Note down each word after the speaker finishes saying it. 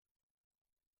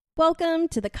Welcome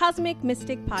to the Cosmic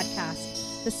Mystic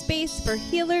Podcast, the space for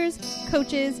healers,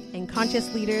 coaches, and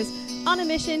conscious leaders on a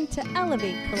mission to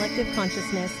elevate collective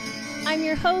consciousness. I'm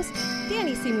your host,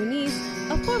 Danny C. Muniz,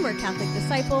 a former Catholic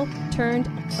disciple turned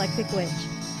eclectic witch,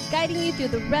 guiding you through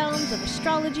the realms of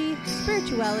astrology,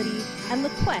 spirituality, and the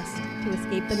quest to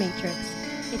escape the matrix.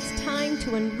 It's time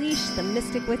to unleash the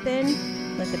mystic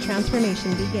within. Let the transformation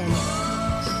begin.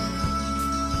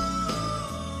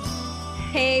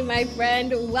 Hey, my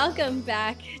friend, welcome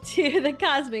back to the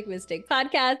Cosmic Mystic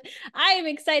Podcast. I am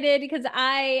excited because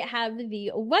I have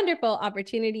the wonderful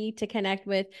opportunity to connect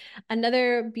with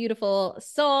another beautiful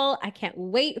soul. I can't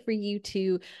wait for you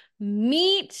to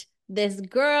meet this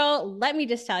girl. Let me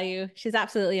just tell you, she's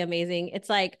absolutely amazing. It's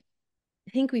like,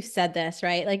 I think we've said this,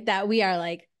 right? Like that we are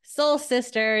like soul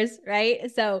sisters, right?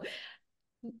 So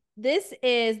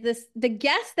the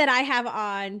guest that I have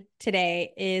on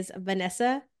today is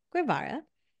Vanessa Guevara.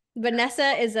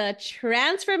 Vanessa is a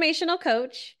transformational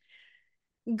coach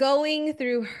going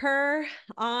through her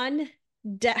own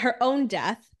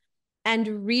death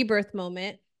and rebirth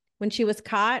moment when she was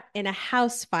caught in a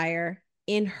house fire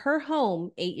in her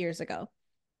home 8 years ago.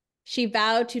 She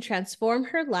vowed to transform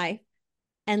her life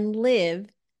and live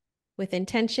with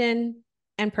intention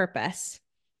and purpose.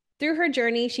 Through her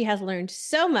journey, she has learned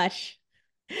so much,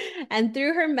 and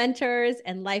through her mentors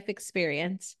and life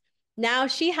experience, now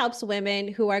she helps women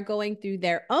who are going through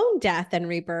their own death and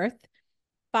rebirth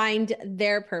find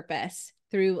their purpose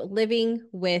through living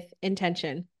with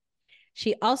intention.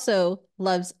 She also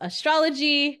loves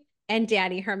astrology and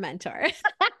Danny, her mentor.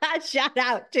 Shout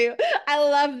out to, I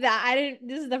love that.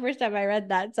 This is the first time I read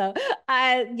that. So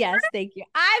yes, thank you.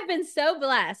 I've been so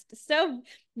blessed, so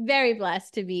very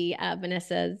blessed to be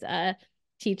Vanessa's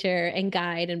teacher and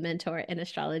guide and mentor in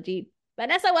astrology.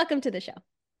 Vanessa, welcome to the show.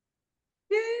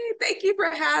 Yay, thank you for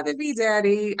having me,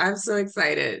 Daddy. I'm so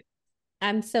excited.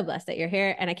 I'm so blessed that you're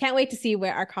here, and I can't wait to see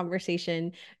where our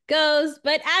conversation goes.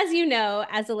 But as you know,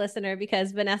 as a listener,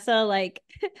 because Vanessa,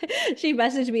 she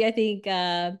messaged me, I think,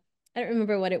 I don't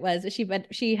remember what it was,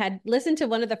 but she had listened to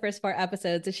one of the first 4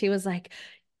 episodes, and she was like,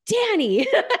 Danny,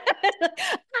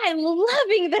 I'm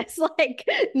loving this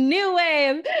new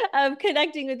way of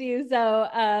connecting with you. So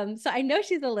I know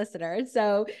she's a listener.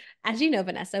 So as you know,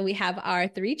 Vanessa, we have our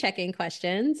 3 check-in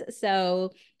questions.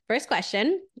 So first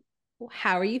question,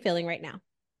 how are you feeling right now?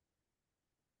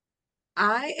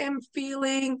 I am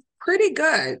feeling pretty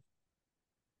good.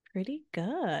 Pretty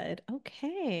good.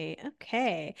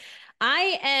 Okay.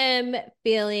 I am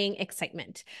feeling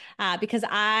excitement because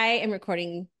I am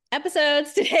recording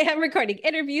episodes today. I'm recording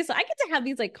interviews. So I get to have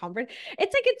these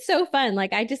it's so fun.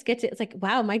 It's like,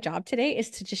 wow, my job today is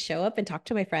to just show up and talk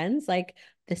to my friends. Like,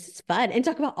 this is fun and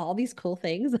talk about all these cool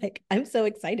things. Like, I'm so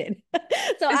excited. So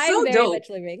It's I'm so very dope. much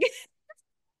living.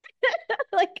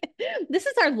 This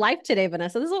is our life today,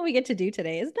 Vanessa. This is what we get to do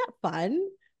today. Isn't that fun?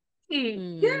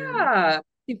 Yeah.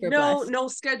 Super No, blessed. no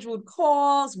scheduled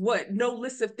calls, no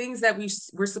list of things that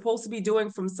we're supposed to be doing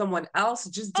from someone else,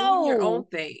 just doing your own Oh,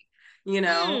 thing. I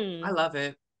mm. love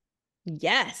it.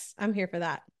 Yes, I'm here for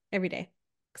that every day,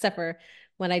 except for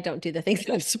when I don't do the things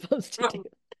that I'm supposed to do.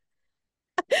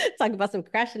 Talk about some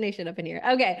procrastination up in here.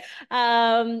 Okay.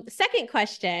 Second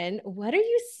question. What are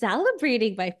you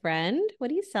celebrating, my friend? What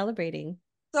are you celebrating?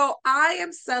 So I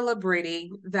am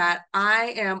celebrating that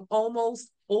I am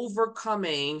almost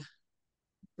overcoming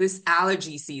this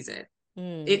allergy season.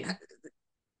 It Mm.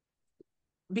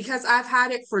 because I've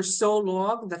had it for so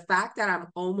long, the fact that I'm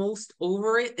almost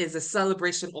over it is a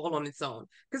celebration all on its own.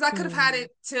 Because I could have had Mm.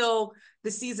 it till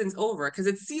the season's over, because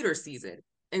it's cedar season,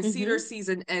 and cedar Mm-hmm.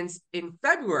 season ends in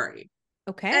February.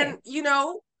 And Okay.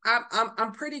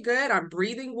 I'm pretty good. I'm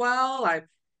breathing well.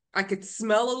 I could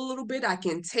smell a little bit. I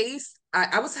can taste.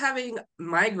 I was having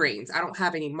migraines. I don't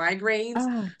have any migraines,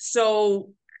 Ah.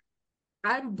 so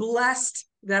I'm blessed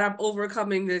that I'm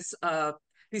overcoming this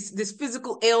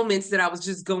physical ailments that I was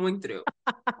just going through.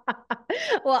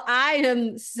 Well, I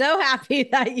am so happy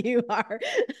that you are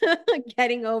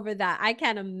getting over that. I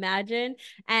can't imagine.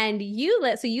 And you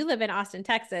live in Austin,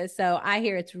 Texas. So I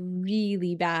hear it's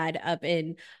really bad up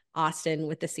in Austin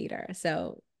with the cedar.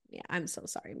 So yeah, I'm so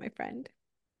sorry, my friend.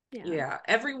 Yeah. Yeah,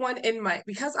 everyone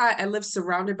because I live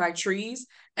surrounded by trees,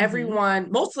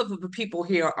 Mm-hmm. most of the people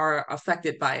here are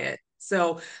affected by it.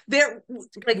 So they're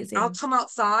It's like, I'll crazy. come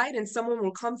outside and someone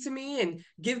will come to me and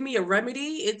give me a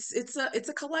remedy. It's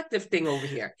a collective thing over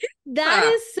here. That Ah,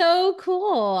 is so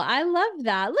cool. I love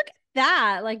that. Look at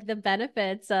that. Like the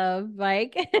benefits of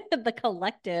the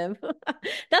collective.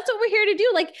 That's what we're here to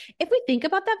do. Like, if we think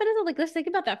about that, Vanessa, let's think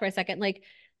about that for a second. Like,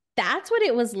 that's what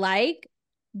it was like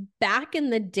back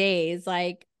in the days.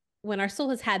 Like, our soul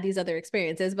has had these other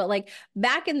experiences, but like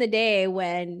back in the day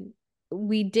when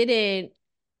we didn't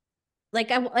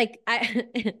I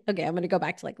okay, I'm gonna go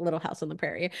back to like Little House on the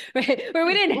Prairie, right? Where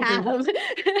we didn't have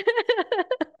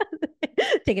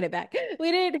taking it back.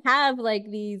 We didn't have like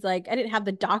these like I didn't have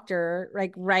the doctor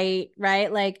like right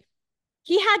like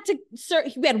he had to serve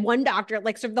we had one doctor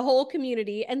like serve the whole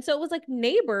community, and so it was like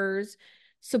neighbors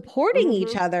supporting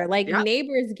each Hmm. other, like Yep.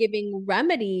 neighbors giving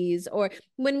remedies. Or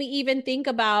when we even think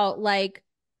about like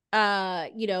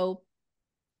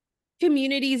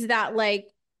communities that like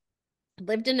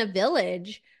lived in a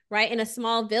village, right? In a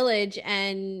small village.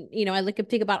 And, I like to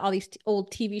think about all these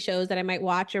old TV shows that I might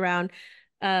watch around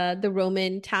the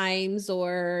Roman times,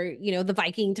 or, the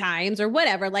Viking times, or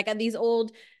whatever, like these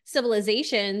old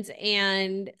civilizations.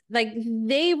 And like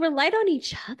they relied on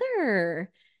each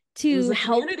other It was to a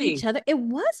help each community. other. It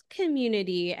was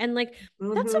community. And like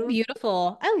that's so Hmm.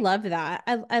 beautiful. I love that.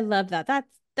 I love that.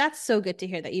 That's so good to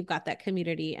hear that you've got that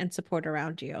community and support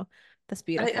around you. That's I,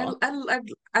 beautiful. I, I,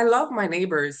 I love my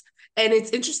neighbors. And it's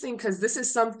interesting because this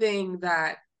is something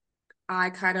that I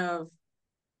kind of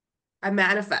I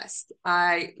manifest.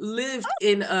 I lived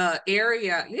in a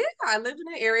area. Yeah, I lived in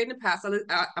an area in the past.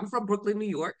 I'm from Brooklyn, New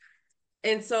York.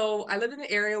 And so I lived in an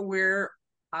area where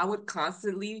I would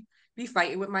constantly be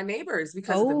fighting with my neighbors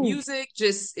because of the Oh, music.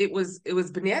 Just it was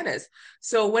bananas.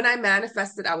 So when I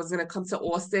manifested I was gonna come to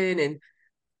Austin and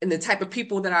the type of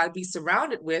people that I'd be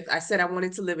surrounded with, I said I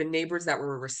wanted to live in neighbors that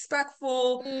were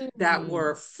respectful, that mm,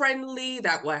 were friendly,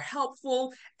 that were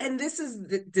helpful. And this is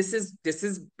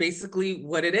basically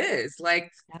what it is.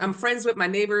 Like yeah. I'm friends with my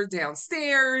neighbors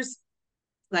downstairs.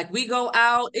 Like we go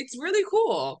out. It's really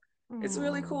cool. It's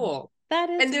really Oh, cool. that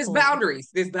And is there's cool. boundaries.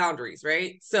 There's boundaries,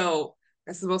 right? So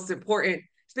that's the most important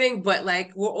thing. But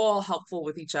like we're all helpful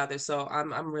with each other. So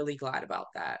I'm really glad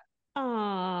about that.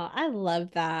 Oh, I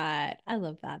love that. I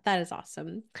love that. That is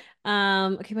awesome.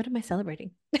 Okay, what am I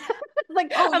celebrating?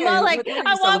 Like Oh I'm yeah, all like what are you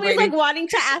I'm always like celebrating? wanting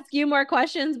to ask you more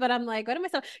questions, but I'm like, what am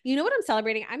I You know what I'm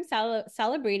celebrating? I'm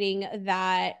celebrating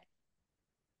that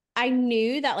I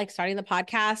knew that like starting the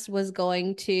podcast was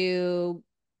going to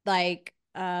like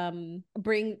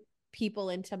bring people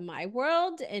into my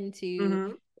world, into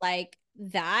Hmm. like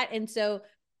that. And so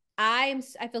I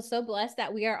feel so blessed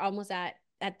that we are almost at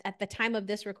the time of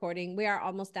this recording, we are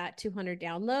almost at 200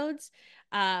 downloads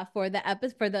for the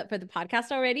for the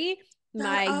podcast already. Shut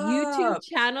My YouTube up.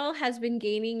 channel has been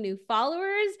gaining new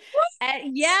followers. What?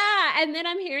 And yeah, and then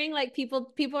I'm hearing like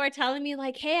people are telling me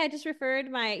like, "Hey, I just referred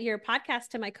my your podcast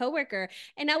to my coworker."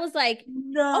 And I was like,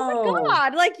 "Oh my No.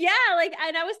 God." Like, yeah, like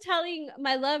and I was telling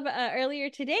my love earlier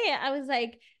today. I was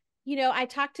like, I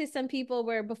talked to some people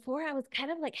where before I was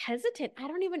kind of like hesitant.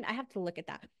 I have to look at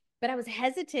that. But I was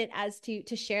hesitant as to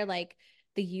share like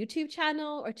the YouTube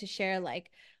channel or to share like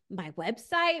my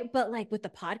website. But like with the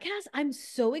podcast, I'm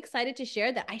so excited to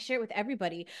share that I share it with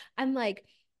everybody. I'm like,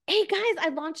 hey guys, I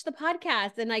launched the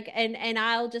podcast, and like and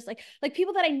I'll just like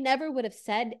people that I never would have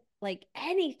said like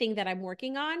anything that I'm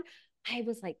working on. I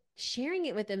was like sharing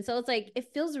it with them. So it's like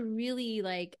it feels really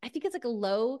like I think it's like a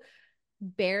low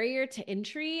barrier to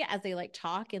entry as they like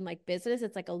talk in like business.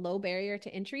 It's like a low barrier to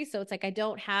entry. So it's like I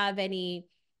don't have any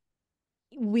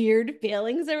weird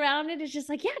feelings around it. It's just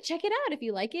like, yeah, check it out if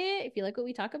you like it. If you like what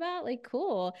we talk about, like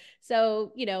cool.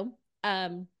 So,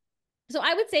 so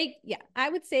I would say, yeah, I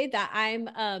would say that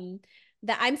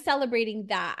I'm celebrating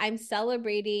that. I'm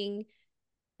celebrating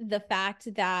the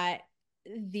fact that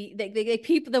the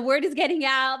people the word is getting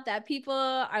out, that people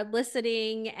are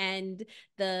listening, and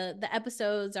the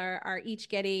episodes are each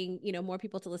getting, more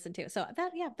people to listen to. So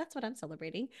that yeah, that's what I'm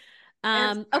celebrating.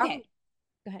 And I'm Okay,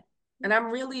 go ahead. and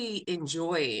I'm really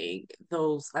enjoying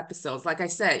those episodes. Like I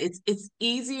said, it's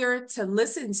easier to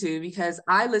listen to because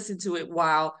I listen to it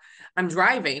while I'm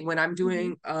driving,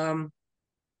 Mm-hmm.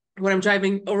 when I'm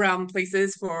driving around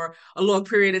places for a long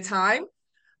period of time.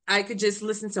 I could just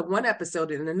listen to one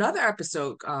episode and another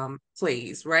episode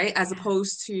plays, right? As Yeah.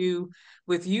 opposed to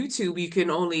with YouTube, you can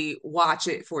only watch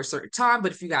it for a certain time,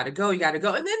 but if you got to go, you got to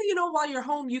go. And then, while you're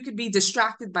home, you could be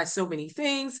distracted by so many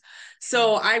things. Yeah.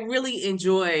 So I really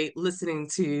enjoy listening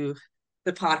to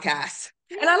the podcast.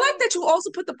 And I like Yeah. that you also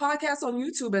put the podcast on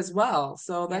YouTube as well.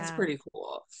 So that's Yeah. pretty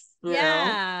cool, you know?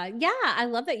 Yeah. Yeah. I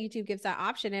love that YouTube gives that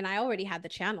option. And I already had the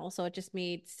channel, so it just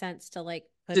made sense to like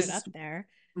put it up Just, there.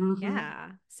 mm-hmm,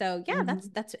 Yeah. So yeah, mm-hmm.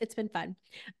 that's it's been fun.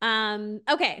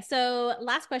 Okay, so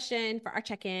last question for our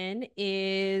check-in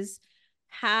is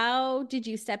how did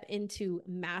you step into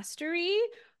mastery,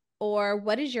 or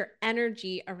what is your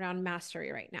energy around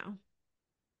mastery right now?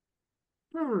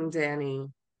 Danny.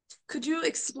 Could you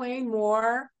explain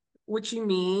more what you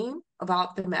mean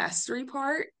about the mastery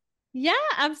part? Yeah,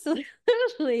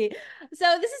 absolutely.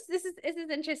 So this is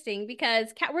interesting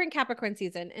because we're in Capricorn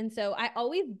season, and so I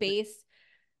always base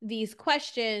these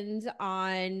questions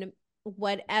on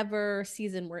whatever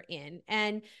season we're in.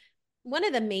 And one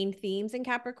of the main themes in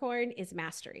Capricorn is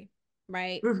mastery,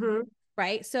 right? Mm-hmm.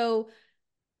 Right. So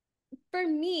for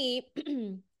me,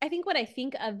 I think when I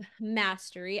think of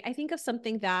mastery, I think of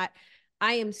something that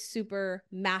I am super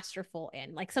masterful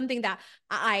in, like something that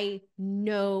I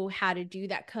know how to do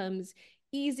that comes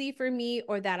easy for me,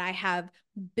 or that I have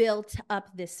built up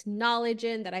this knowledge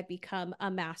in that I've become a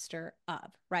master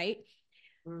of, right?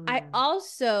 I Mm.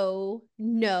 also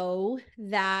know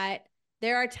that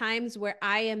there are times where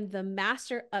I am the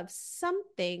master of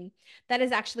something that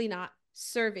is actually not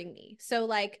serving me. So,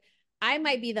 like, I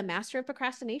might be the master of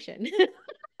procrastination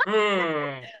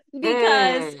Mm.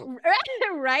 because, Mm.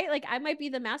 right? Like, I might be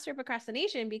the master of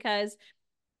procrastination because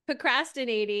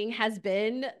procrastinating has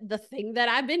been the thing that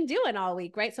I've been doing all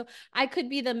week, right? So I could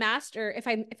be the master if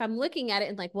I'm looking at it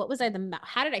and like, what was I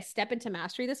how did I step into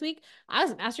mastery this week? I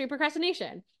was mastery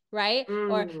procrastination, right?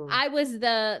 Or Mm. I was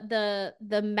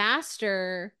the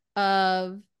master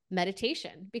of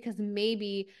meditation because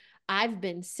maybe I've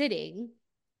been sitting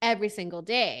every single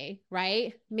day,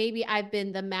 right? Maybe I've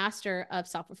been the master of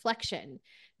self-reflection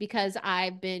because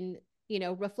I've been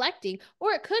reflecting.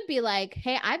 Or it could be like,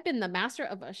 hey, I've been the master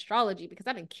of astrology because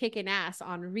I've been kicking ass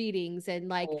on readings and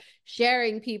like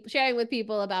sharing with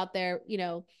people about their,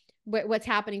 what's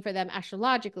happening for them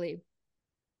astrologically.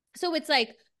 So it's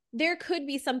like there could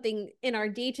be something in our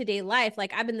day-to-day life,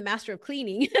 like I've been the master of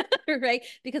cleaning, right?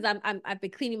 Because I've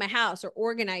been cleaning my house or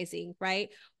organizing, right?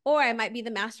 Or I might be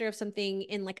the master of something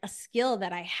in like a skill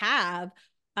that I have.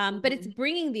 But it's Mhm.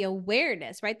 bringing the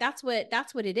awareness, right? That's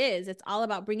what it is. It's all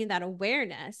about bringing that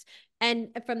awareness. And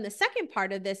from the second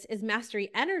part of this is mastery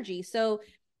energy. So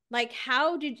like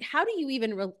how do you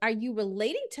even are you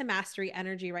relating to mastery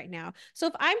energy right now? So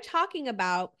if I'm talking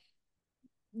about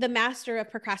the master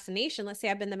of procrastination, let's say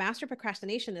I've been the master of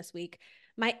procrastination this week,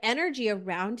 my energy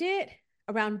around it,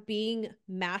 around being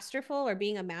masterful or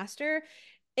being a master,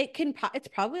 it's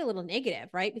probably a little negative,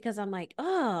 right? Because I'm like,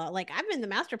 oh, like I've been the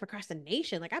master of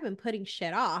procrastination, like I've been putting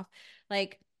shit off.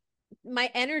 Like my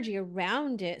energy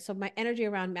around it, so my energy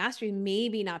around mastery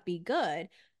maybe not be good.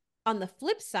 On the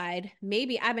flip side,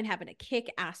 maybe I've been having a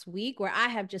kick ass week where I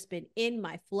have just been in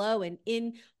my flow and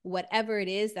in whatever it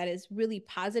is that is really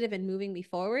positive and moving me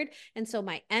forward. And so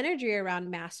my energy around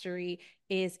mastery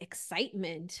is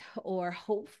excitement or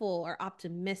hopeful or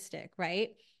optimistic,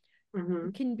 right? It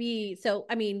Mhm. can be so,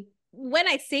 I mean, when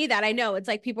I say that, I know it's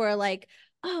like people are like,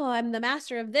 oh, I'm the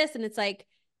master of this. And it's like,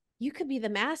 you could be the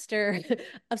master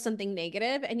of something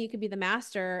negative and you could be the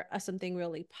master of something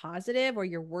really positive, or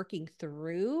you're working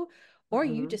through, or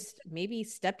you Mhm. just maybe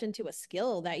stepped into a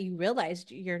skill that you realized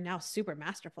you're now super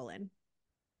masterful in.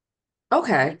 That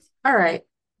Okay. makes All right.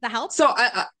 that help? So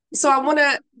I want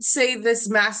to say this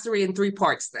mastery in three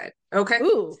parts then. Okay.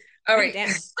 Ooh, All break it right.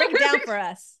 down. Break it down for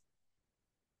us.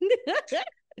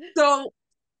 So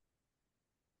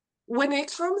when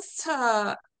it comes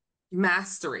to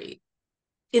mastery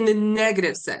in the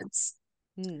negative sense,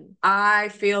 Hmm. I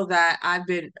feel that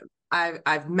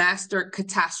I've mastered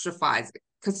catastrophizing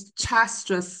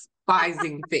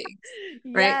things,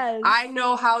 right? Yes. I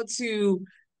know how to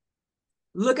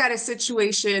look at a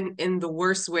situation in the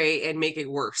worst way and make it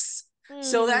worse.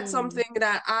 So that's Hmm. something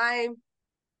that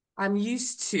I'm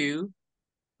used to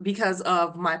because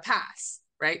of my past,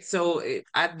 right? So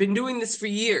I've been doing this for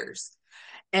years.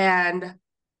 And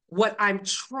what I'm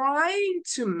trying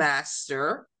to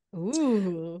master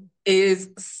Ooh. is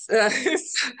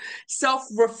self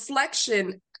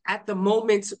reflection at the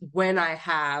moment when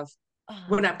I'm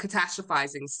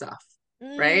catastrophizing stuff,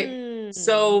 right? Mm.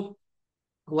 So,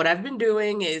 what I've been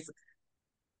doing is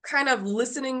kind of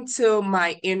listening to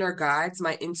my inner guides,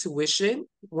 my intuition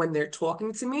when they're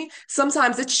talking to me.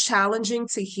 Sometimes it's challenging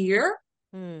to hear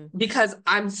Mm. because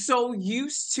I'm so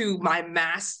used to my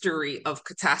mastery of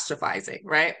catastrophizing,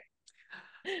 right?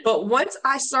 But once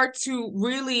I start to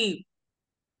really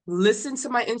listen to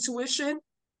my intuition,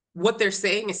 what they're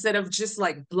saying, instead of just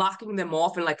like blocking them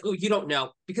off and like, oh, you don't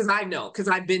know, because I know, because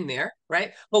I've been there,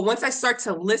 right? But once I start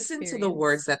to listen to the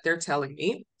words Experience. that they're telling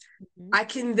me, Mhm. I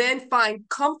can then find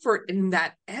comfort in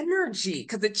that energy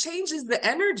because it changes the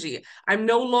energy. I'm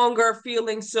no longer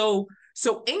feeling so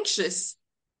anxious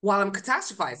while I'm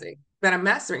catastrophizing that I'm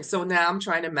mastering. So now I'm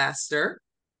trying to master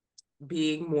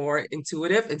being more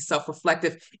intuitive and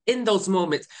self-reflective in those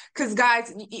moments. Because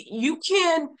guys, you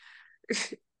can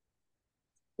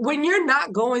when you're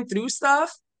not going through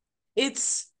stuff,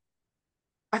 it's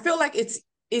I feel like it's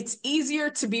it's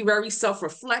easier to be very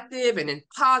self-reflective and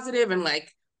positive and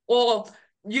like, all,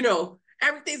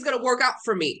 everything's gonna work out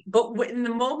for me. But in the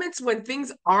moments when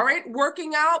things aren't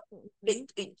working out, Mhm.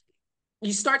 it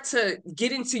you start to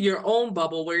get into your own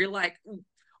bubble where you're like,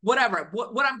 whatever,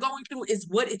 what I'm going through is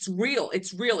what it's real.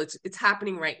 It's real. It's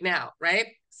happening right now, right?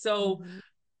 So Mhm.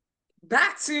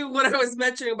 back to what I was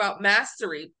mentioning about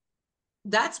mastery,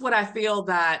 that's what I feel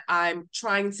that I'm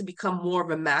trying to become more of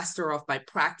a master of by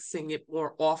practicing it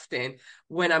more often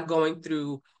when I'm going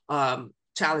through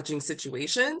challenging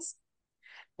situations.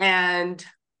 And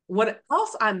what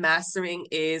else I'm mastering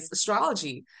is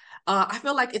astrology. I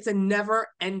feel like it's a never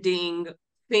ending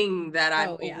thing that I'm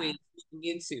Oh yeah, always looking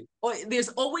into. There's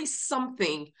always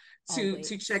something to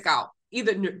check always. out,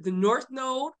 either the North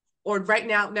Node, or right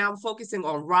now I'm focusing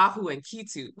on Rahu and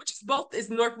Ketu, which is both is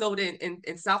North Node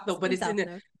and South Node, but And it's in South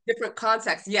a Node. different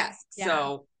context. Yes. Yeah.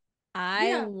 So I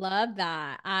yeah. love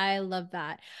that. I love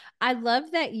that. I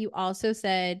love that you also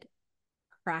said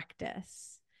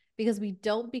practice because we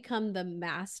don't become the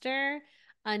master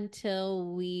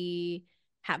until we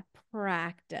have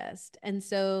practiced. And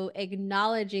so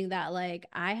acknowledging that, like,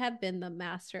 I have been the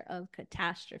master of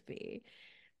catastrophe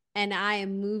and I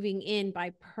am moving in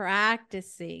by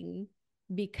practicing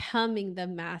becoming the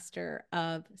master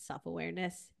of self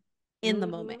awareness in the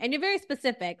moment. Mm-hmm. And you're very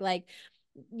specific, like,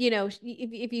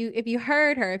 if you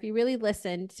heard her, if you really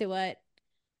listened to what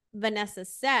Vanessa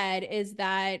said, is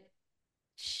that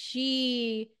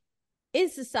she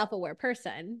is a self-aware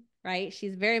person, right?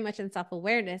 She's very much in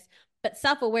self-awareness, but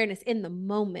self-awareness in the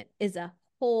moment is a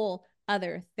whole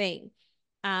other thing.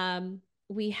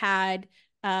 We had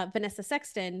Vanessa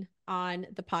Sexton on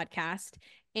the podcast,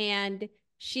 and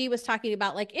she was talking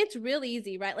about, like, it's really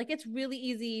easy, right? Like, it's really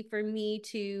easy for me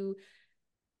to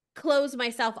close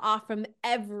myself off from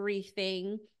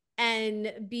everything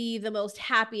and be the most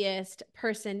happiest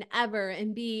person ever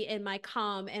and be in my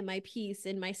calm and my peace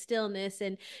and my stillness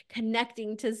and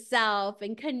connecting to self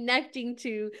and connecting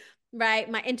to, right,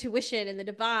 my intuition and the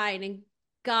divine and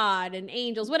God and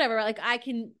angels, whatever. Like, I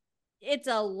can, it's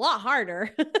a lot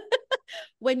harder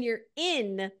when you're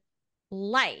in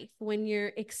life, when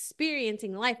you're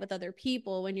experiencing life with other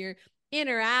people, when you're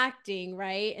interacting,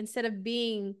 right? Instead of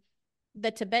being the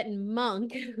Tibetan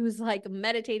monk who's like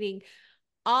meditating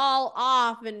all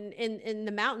off in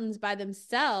the mountains by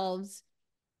themselves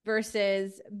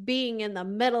versus being in the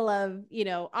middle of,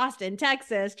 Austin,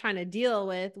 Texas, trying to deal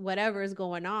with whatever's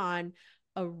going on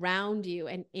around you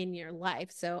and in your life.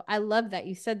 So I love that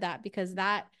you said that because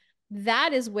that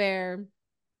is where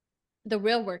the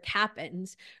real work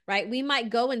happens, right? We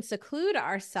might go and seclude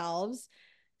ourselves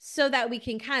so that we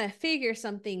can kind of figure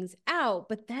some things out,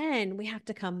 but then we have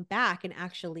to come back and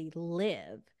actually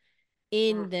live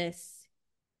in this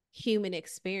human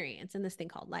experience in this thing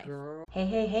called life. Girl. Hey,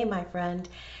 hey, hey, my friend.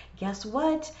 Guess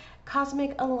what?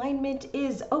 Cosmic Alignment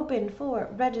is open for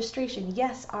registration.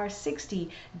 Yes, our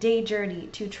 60-day journey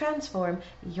to transform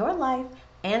your life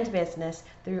and business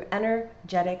through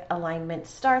energetic alignment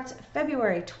starts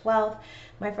February 12th.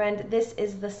 My friend, this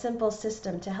is the simple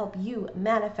system to help you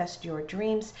manifest your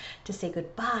dreams, to say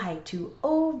goodbye to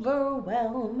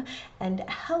overwhelm, and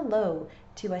hello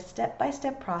to a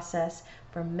step-by-step process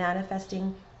for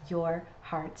manifesting your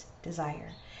heart's desire.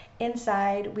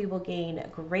 Inside, we will gain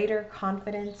greater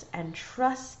confidence and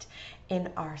trust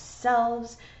in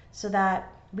ourselves so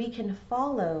that we can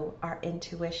follow our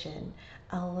intuition,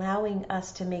 allowing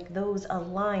us to make those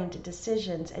aligned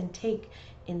decisions and take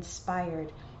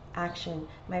inspired action.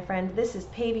 My friend, this is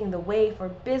paving the way for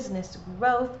business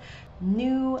growth,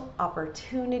 new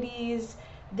opportunities.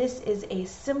 This is a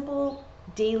simple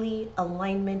daily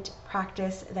alignment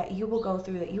practice that you will go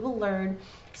through, that you will learn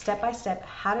step by step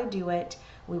how to do it.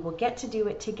 We will get to do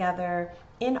it together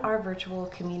in our virtual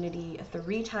community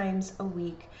 3 times a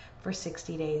week for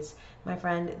 60 days. My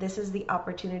friend, this is the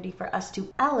opportunity for us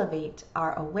to elevate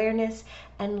our awareness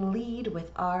and lead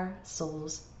with our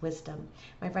soul's wisdom.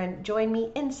 My friend, join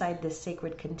me inside this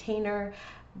sacred container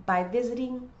by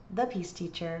visiting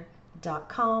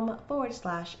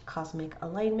thepeaceteacher.com/cosmic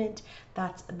alignment.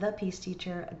 That's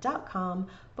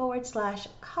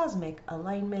thepeaceteacher.com/cosmic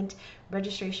alignment.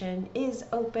 Registration is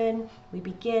open. We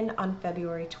begin on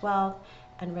February 12th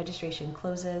and registration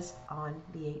closes on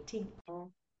the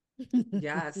 18th.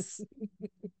 Yes,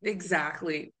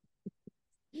 exactly.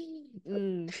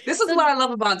 Mm. This is So what I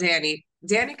love about Danny.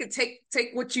 Danny could take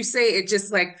what you say and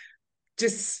just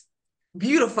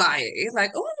beautify it. It's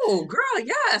like, oh, girl,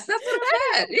 yes, that's what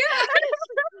I meant. Yeah.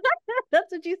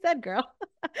 that's what you said, girl.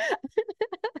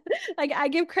 I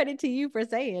give credit to you for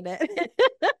saying it.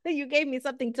 You gave me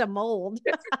something to mold.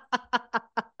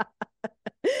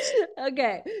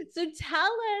 Okay. So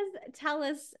tell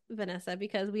us, Vanessa,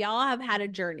 because we all have had a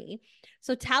journey.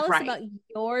 So tell us Right. about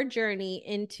your journey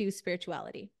into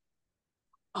spirituality.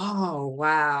 Oh,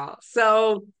 wow.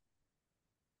 So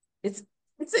it's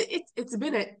it's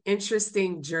been an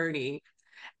interesting journey.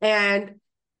 And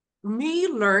me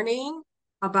learning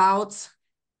about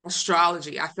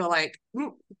astrology, I feel like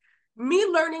me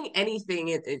learning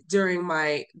anything during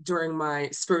my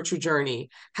spiritual journey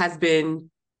has been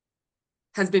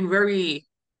very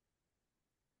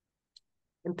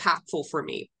impactful for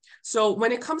me. So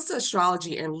when it comes to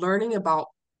astrology and learning about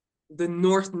the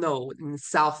North Node and the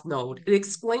South Node, it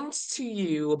explains to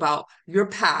you about your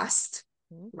past,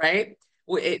 Mhm. right?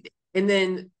 And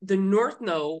then the North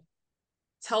Node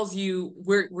tells you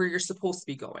where you're supposed to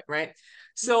be going, right?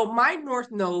 So my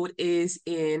North Node is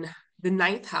in the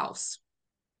ninth house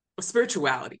of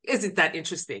spirituality. Isn't that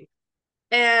interesting?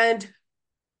 And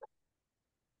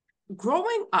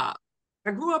growing up,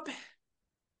 I grew up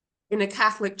in a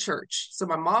Catholic church. So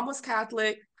my mom was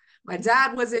Catholic. My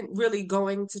dad wasn't really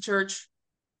going to church.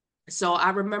 So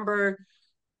I remember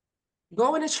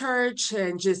going to church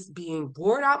and just being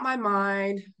bored out my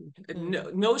mind.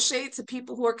 Mm. No shade to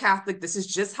people who are Catholic. This is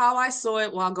just how I saw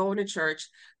it while going to church.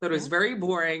 But it was Yeah. very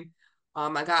boring.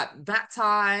 I got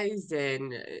baptized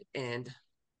and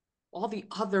all the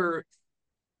other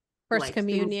First like things.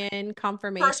 communion, First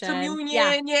confirmation.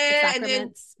 Yeah. communion, The yeah, and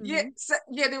then sacraments. yeah,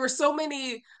 Hmm. yeah. There were so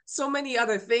many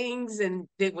other things, and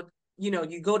they would,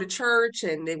 you go to church,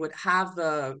 and they would have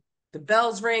the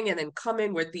bells ring, and then come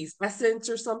in with these essence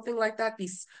or something like that,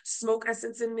 these smoke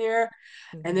essence in there,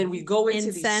 and then we Hmm. go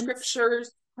into these Incense.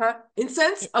 scriptures, huh?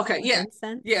 Incense, okay, yeah,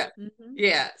 Incense. yeah. Hmm.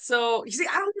 Yeah, so you see,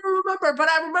 I don't even remember, but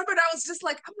I remembered I was just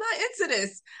like, I'm not into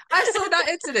this. I'm so not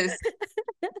into this.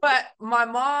 But my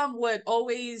mom would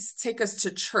always take us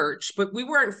to church, but we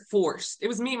weren't forced. It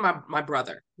was me and my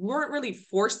brother. We weren't really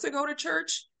forced to go to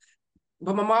church,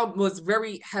 but my mom was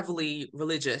very heavily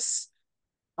religious.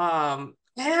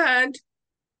 And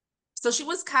so she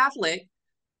was Catholic,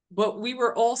 but we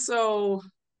were also,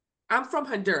 I'm from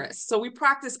Honduras, so we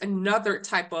practice another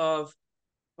type of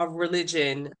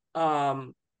religion.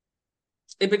 But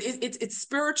it's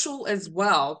spiritual as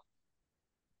well.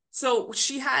 So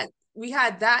we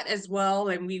had that as well,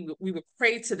 and we would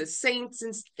pray to the saints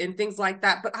and things like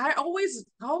that. But I always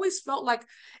felt like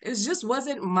it just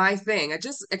wasn't my thing. I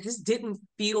just didn't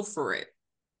feel for it.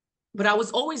 But I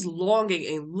was always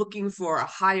longing and looking for a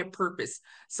higher purpose,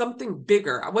 something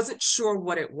bigger. I wasn't sure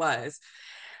what it was.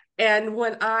 And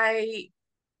when I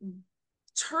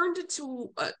turned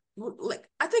into like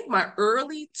I think my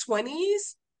early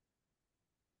 20s,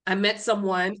 I met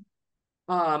someone.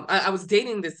 I was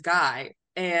dating this guy,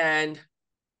 and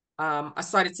I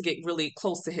started to get really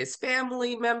close to his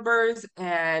family members,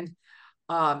 and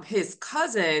his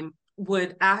cousin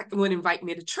would invite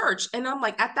me to church, and I'm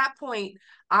like, at that point,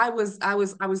 I was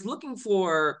looking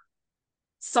for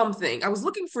something. I was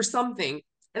looking for something,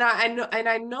 and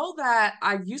I know that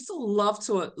I used to love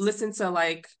to listen to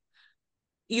like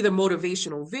either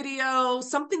motivational video,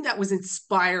 something that was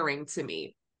inspiring to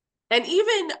me, and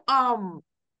even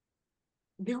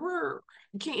there were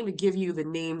I can't even give you the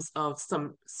names of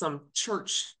some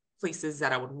church places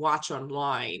that I would watch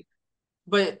online,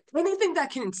 but anything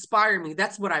that can inspire me,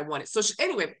 that's what I wanted. So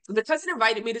anyway, the cousin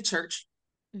invited me to church,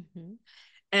 Hmm.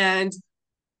 and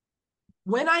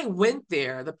when I went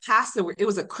there, the pastor, it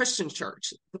was a Christian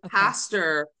church. The Okay.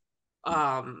 pastor,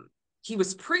 um, he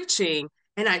was preaching,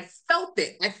 and I felt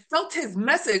it. I felt his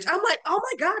message. I'm like, oh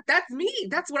my God, that's me.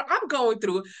 That's what I'm going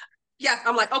through. Yeah,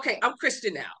 I'm like, okay, I'm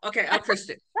Christian now. Okay, I'm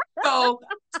Christian. So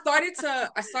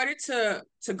I started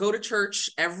to go to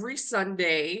church every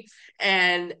Sunday,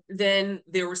 and then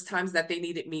there was times that they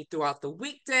needed me throughout the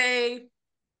weekday.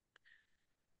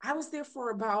 I was there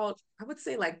for about, I would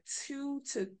say, like 2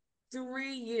 to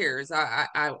 3 years.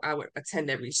 I would attend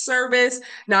every service.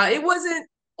 Now it wasn't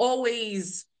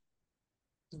always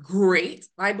great,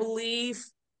 I believe.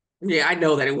 Yeah, I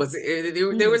know that it was.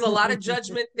 There was a lot of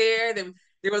judgment there.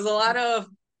 There was a lot of,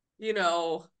 you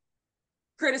know,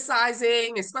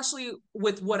 criticizing, especially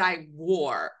with what I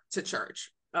wore to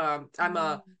church. I'm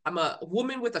a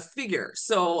woman with a figure,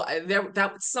 so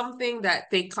that was something that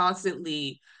they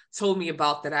constantly told me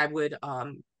about, that I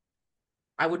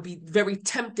would be very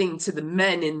tempting to the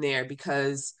men in there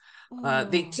because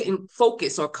they Oh. couldn't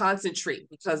focus or concentrate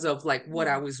because of like what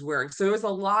I Oh. was wearing. So there was a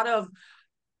lot of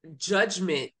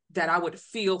judgment that I would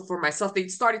feel for myself. They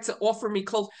started to offer me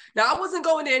clothes. Now I wasn't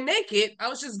going there naked. I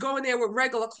was just going there with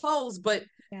regular clothes, but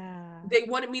Yeah. they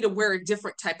wanted me to wear a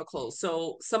different type of clothes.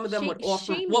 So some of them would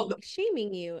offer, well,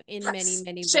 Shaming you in many, yes,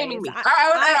 many shaming ways. me.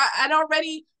 I I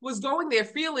already was going there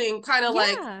feeling kind of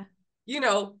like,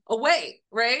 yeah, away,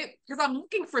 right? Because I'm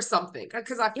looking for something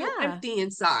because I feel yeah, empty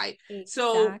inside.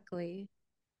 So exactly.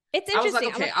 It's I was like,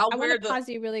 interesting. okay, I'll I want to wear the, pause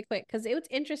you really quick because it was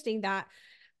interesting that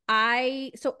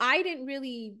I didn't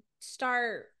really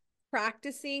start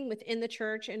practicing within the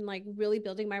church and like really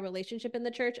building my relationship in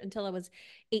the church until I was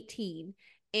 18.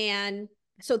 And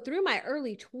so through my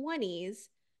early 20s,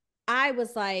 I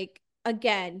was like,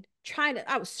 again,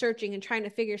 I was searching and trying to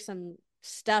figure some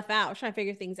stuff out, I was trying to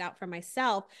figure things out for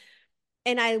myself.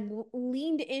 And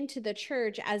leaned into the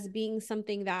church as being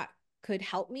something that could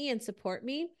help me and support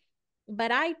me.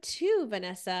 But I too,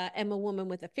 Vanessa, am a woman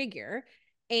with a figure.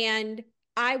 And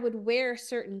I would wear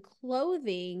certain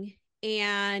clothing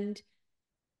and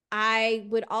I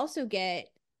would also get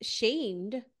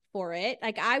shamed for it.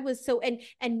 Like I was so and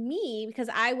me because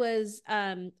I was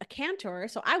a cantor,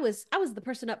 so I was the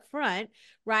person up front,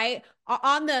 right?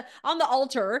 On the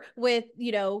altar with,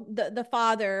 the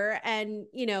father and,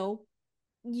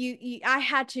 I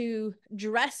had to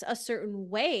dress a certain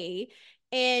way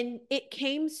and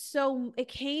there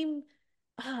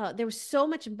was so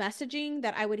much messaging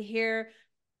that I would hear,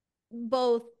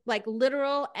 both like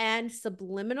literal and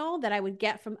subliminal, that I would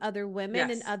get from other women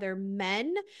and yes, other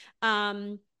men.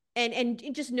 Um, and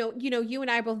just know, you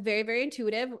and I are both very, very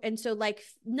intuitive. And so like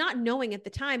not knowing at the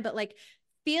time, but like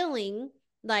feeling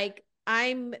like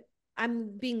I'm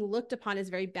being looked upon as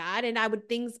very bad. And I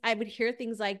would hear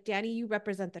things like, Danny, you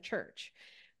represent the church.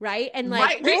 Right. And like,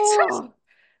 right, me too.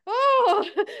 oh,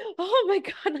 oh my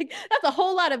God. Like that's a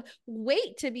whole lot of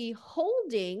weight to be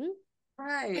holding.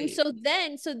 And Right. so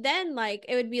then like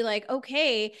it would be like,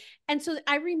 okay. And so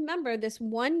I remember this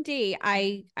one day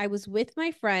I was with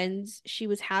my friends. She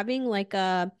was having like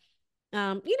a you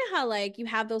know how like you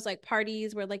have those like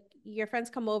parties where like your friends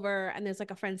come over and there's like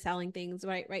a friend selling things,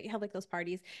 right? You have like those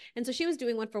parties. And so she was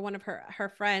doing one for one of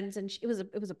her friends, and it was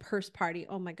a purse party.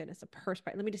 Oh my goodness, a purse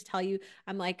party. Let me just tell you,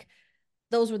 I'm like,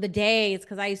 those were the days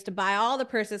because I used to buy all the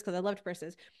purses because I loved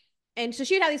purses. And so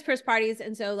she would have these purse parties,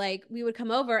 and so like we would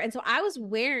come over, and so I was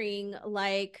wearing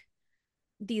like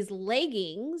these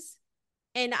leggings,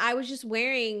 and I was just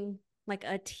wearing like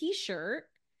a t-shirt,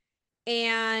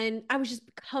 and I was just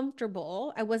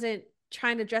comfortable. I wasn't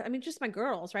trying to dress, I mean, just my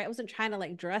girls, right? I wasn't trying to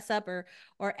like dress up or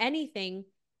anything.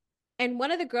 And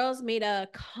one of the girls made a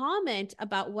comment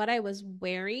about what I was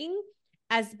wearing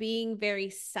as being very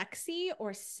sexy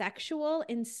or sexual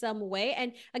in some way.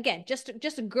 And again, just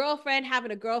a girlfriend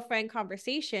having a girlfriend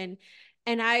conversation.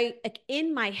 And I, like,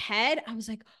 in my head, I was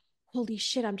like, holy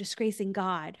shit, I'm disgracing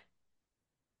God.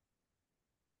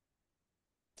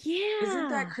 Isn't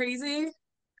that Yeah. crazy?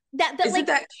 That Isn't like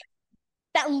that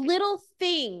that little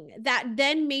thing that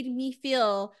then made me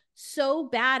feel so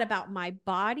bad about my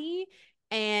body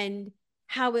and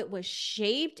how it was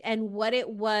shaped and what it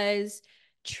was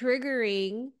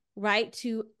triggering, right,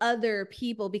 to other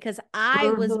people, because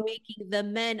I was Mhm. making the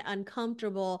men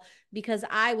uncomfortable because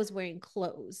I was wearing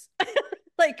clothes.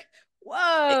 Like,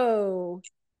 whoa.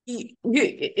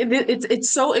 It's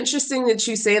so interesting that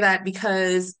you say that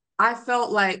because I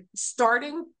felt like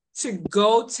starting to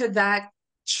go to that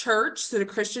church, to the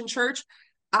Christian church,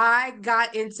 I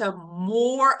got into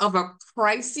more of a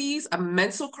crisis, a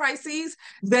mental crisis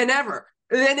than ever.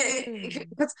 Then Mm.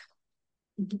 because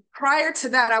prior to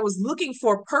that, I was looking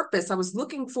for purpose. I was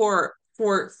looking for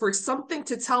something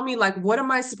to tell me like, what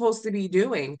am I supposed to be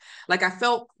doing? Like I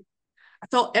felt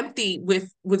empty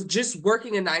with just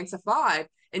working a 9 to 5.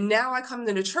 And now I come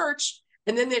to the church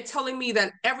and then they're telling me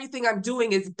that everything I'm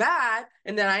doing is bad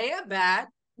and that I am bad.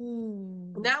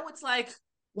 Mm. Now it's like,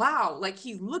 wow, like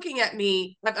he's looking at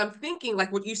me, like I'm thinking,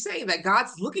 like what you say, that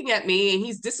God's looking at me and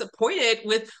he's disappointed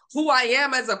with who I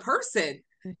am as a person,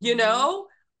 you Mhm. know?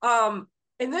 Um,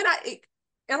 and then it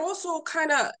also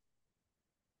kind of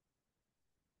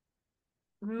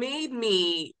made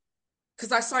me,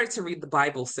 because I started to read the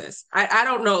Bible, sis. I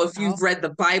don't know if Oh, you've read the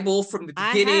Bible from the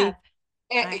I beginning. have.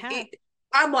 And I have.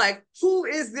 I'm like, who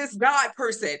is this God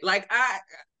person? Like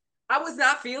I was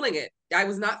not feeling it. I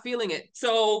was not feeling it.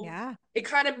 So Yeah. it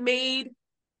kind of made,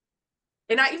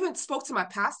 and I even spoke to my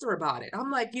pastor about it.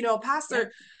 I'm like, Yep.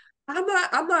 pastor,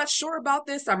 I'm not sure about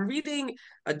this. I'm reading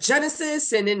a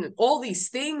Genesis and in all these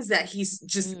things that he's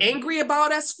just Mm. angry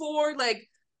about us for. Like,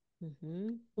 Mm-hmm.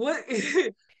 what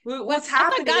Well, what's I thought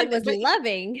happening? God And was but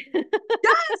loving.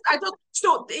 yes, I don't.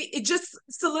 So it just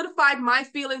solidified my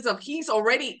feelings of he's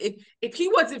already. If he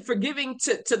wasn't forgiving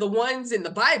to the ones in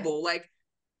the Bible, like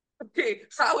okay,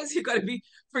 how is he going to be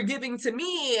forgiving to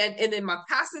me? And then my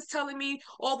pastor's telling me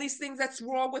all these things that's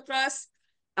wrong with us.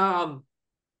 Um,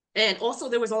 and also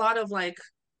there was a lot of like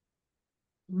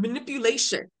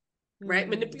manipulation, right?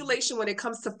 Mm. Manipulation when it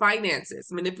comes to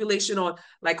finances, manipulation on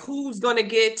like who's going to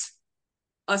get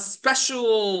a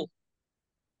special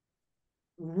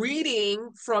reading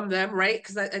from them, right?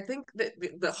 Because I think that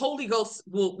the Holy Ghost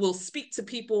will speak to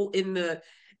people in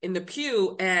the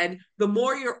pew, and the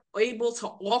more you're able to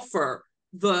offer,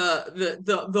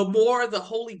 the more the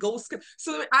Holy Ghost.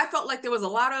 So I felt like there was a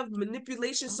lot of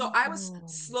manipulation. So I was Oh.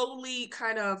 slowly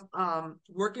kind of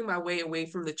working my way away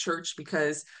from the church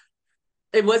because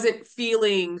it wasn't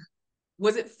feeling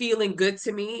good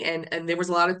to me, and there was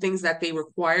a lot of things that they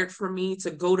required for me to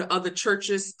go to other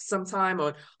churches sometime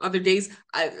on other days.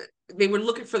 They were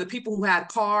looking for the people who had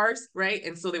cars, right?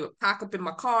 And so they would pack up in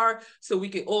my car so we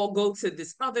could all go to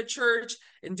this other church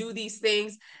and do these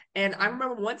things. And I Mhm.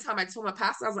 remember one time I told my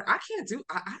pastor, I was like, I don't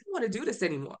want to do this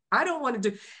anymore. I don't want to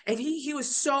do. And he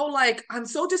was so like, I'm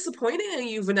so disappointed in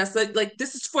you, Vanessa. Like,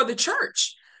 this is for the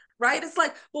church, right? It's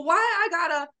like, well, why I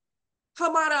gotta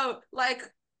come out of like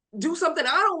do something I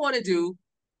don't want to do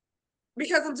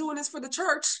because I'm doing this for the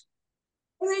church.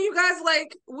 And then you guys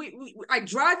like I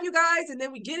drive you guys, and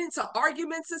then we get into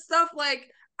arguments and stuff. Like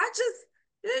I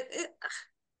just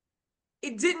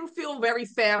it didn't feel very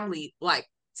family like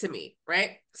to me,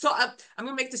 right? So I'm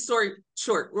gonna make the story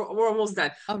short. We're almost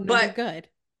done, Oh no, you're but good.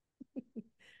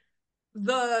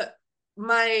 the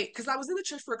my because I was in the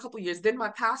church for a couple of years. Then my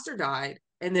pastor died,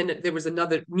 and then there was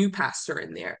another new pastor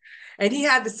in there, and he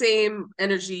had the same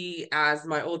energy as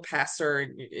my old pastor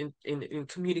in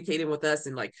communicating with us,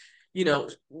 and like you know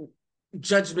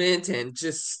judgment and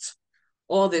just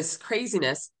all this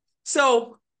craziness.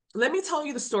 So let me tell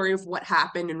you the story of what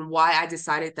happened and why I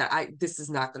decided that I this is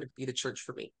not going to be the church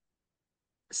for me.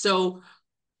 So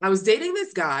I was dating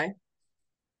this guy,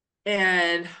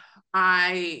 and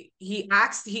I he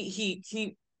asked he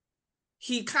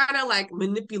kind of like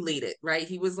manipulated, right?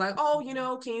 He was like, "Oh,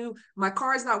 can you my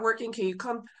car is not working. Can you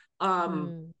come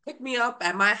Mm. pick me up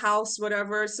at my house,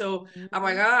 whatever?" So I'm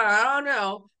like, Mhm. I don't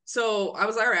know. So I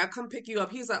was like, "All right, I'll come pick you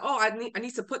up." He's like, "Oh, I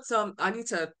need to put some I need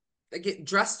to get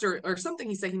dressed or something."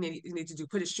 He said he need to do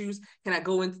put his shoes. Can I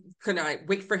go in? Can I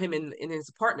wait for him in his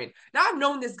apartment? Now I've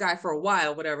known this guy for a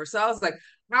while, whatever. So I was like,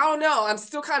 I don't know. I'm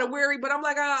still kind of weary, but I'm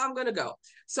like, I'm gonna go.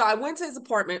 So I went to his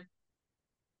apartment.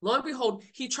 Lo and behold,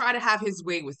 he tried to have his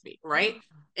way with me, right?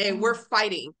 And we're Oh.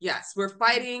 fighting. Yes, we're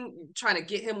fighting, trying to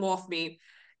get him off me.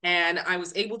 And I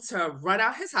was able to run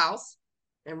out his house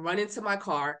and run into my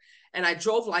car. And I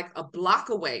drove like a block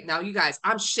away. Now, you guys,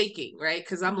 I'm shaking, right?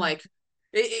 Because I'm Mm. like,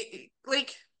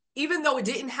 like, even though it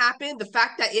didn't happen, the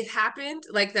fact that it happened,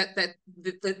 like that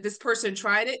this person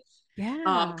tried it,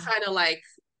 Yeah, kind of like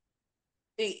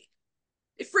it,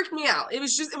 it freaked me out. It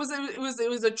was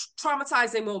a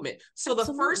traumatizing moment. So the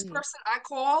first absolutely. person I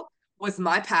called was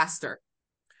my pastor.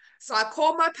 So I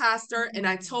called my pastor and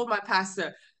I Mm. told my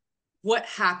pastor what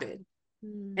happened.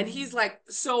 And he's Mm. like,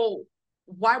 "So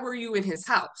why were you in his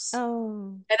house?"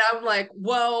 Oh. And I'm like,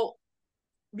 "Well,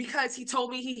 because he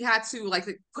told me he had to like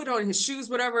put on his shoes,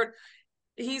 whatever."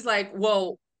 He's like,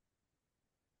 "Well,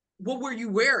 what were you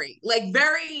wearing?" Like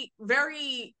very,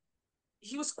 very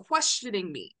he was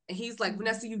questioning me, and he's like, Mhm.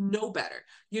 "Vanessa, you know better.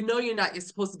 You're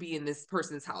supposed to be in this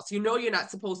person's house. You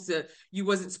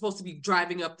wasn't supposed to be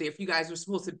driving up there if you guys were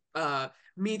supposed to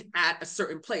meet at a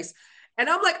certain place." And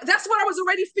I'm like, that's what I was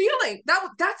already feeling.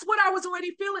 That's what I was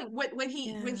already feeling when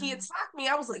he Yeah. attacked me.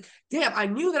 I was like, damn, I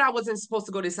knew that I wasn't supposed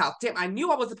to go to this house. Damn, I knew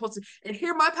I wasn't supposed to. And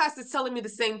here my pastor's telling me the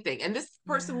same thing. And this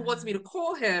person who wants Yeah. me to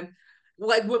call him,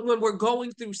 like when we're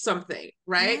going through something,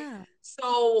 right? Yeah.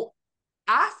 So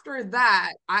after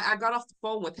that, I got off the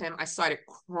phone with him. I started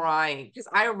crying because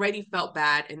I already felt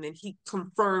bad. And then he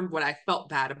confirmed what I felt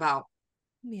bad about.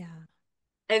 Yeah.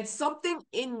 And something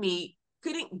in me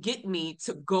couldn't get me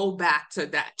to go back to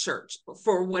that church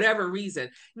for whatever reason.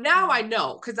 Now I Mm.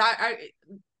 know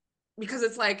because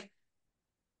it's like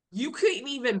you couldn't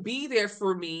even be there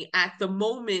for me at the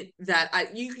moment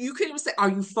that you couldn't even say,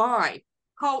 "Are you fine?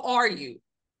 How are you?"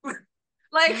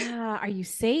 Like Yeah. Are you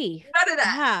safe? none of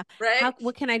that, Yeah. right?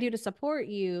 What can I do to support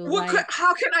you? Like,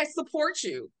 How can I support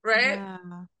you, right?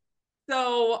 yeah.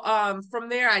 So from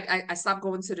there I stopped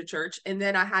going to the church, and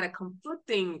then I had a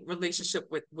conflicting relationship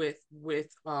with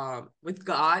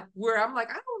God, where I'm like,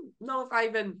 I don't know if I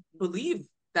even believe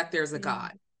that there's a Yeah.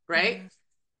 God, right? Yeah.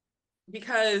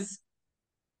 Because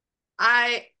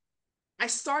I I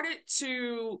started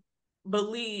to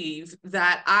believe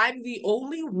that I'm the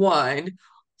only one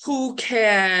who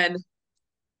can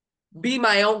be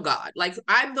my own God. Like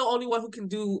I'm the only one who can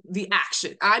do the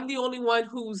action. I'm the only one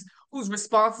who's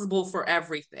responsible for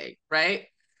everything, right?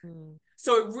 Mm.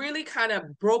 So it really kind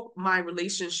of broke my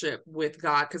relationship with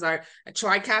God because I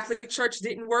tried Catholic church,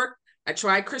 didn't work. I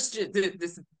tried Christian,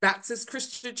 this Baptist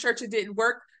Christian church, it didn't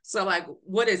work. So like,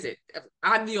 what is it?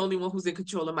 I'm the only one who's in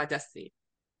control of my destiny.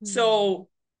 Mm. So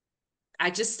I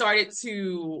just started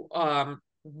to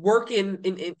work in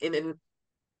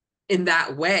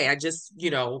that way. I just,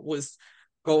 was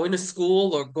going to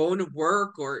school or going to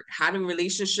work or having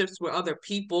relationships with other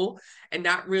people and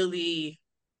not really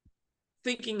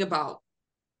thinking about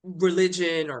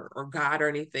religion or God or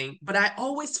anything. But I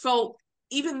always felt,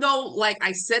 even though like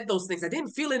I said those things, I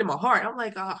didn't feel it in my heart. I'm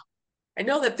like, I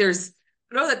know that there's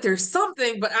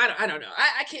something, but I don't know.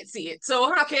 I can't see it.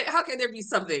 So how can there be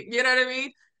something? You know what I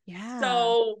mean? Yeah.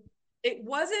 So it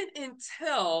wasn't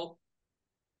until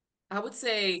I would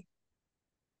say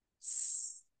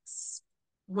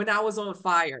when I was on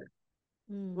fire.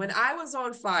 When Mm. I was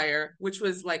on fire, which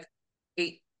was like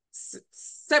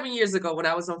 7 years ago when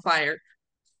I was on fire,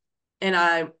 and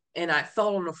I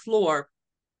fell on the floor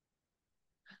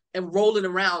and rolling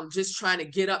around just trying to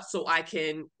get up so I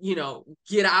can,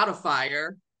 get out of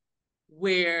fire,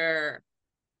 where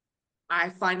I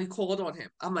finally called on him.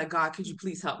 I'm like, God, could you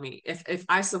please help me? If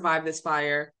I survive this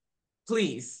fire,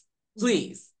 please, Mm.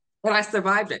 please. And I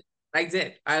survived it. I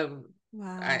did. I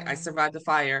Wow. survived the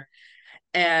fire.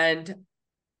 And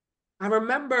I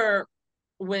remember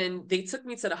when they took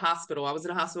me to the hospital, I was in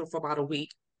the hospital for about a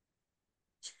week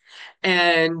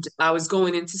and I was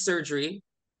going into surgery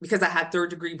because I had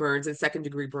third-degree burns and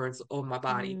second-degree burns on my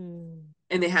body. Mm.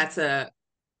 And they had to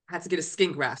get a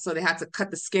skin graft. So they had to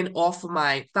cut the skin off of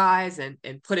my thighs and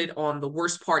put it on the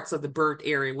worst parts of the burnt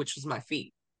area, which was my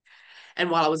feet.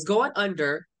 And while I was going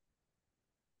under,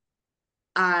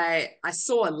 I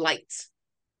saw a light.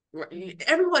 Mm.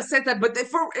 Everyone said that, but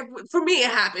for me,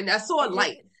 it happened. I saw a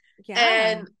light, Yeah.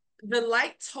 and the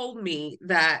light told me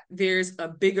that there's a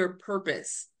bigger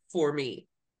purpose for me.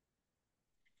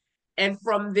 And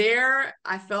from there,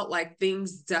 I felt like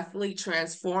things definitely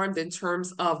transformed in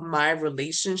terms of my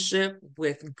relationship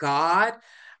with God.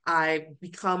 I've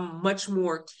become much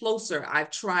more closer.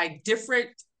 I've tried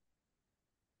different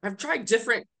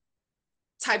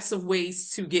types of ways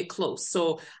to get close.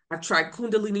 So I've tried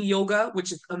Kundalini yoga,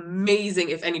 which is amazing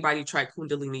if anybody tried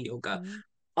Kundalini yoga.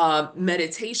 Mm.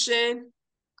 Meditation,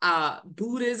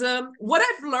 Buddhism. What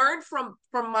I've learned from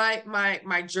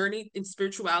my journey in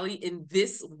spirituality in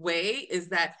this way is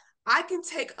that I can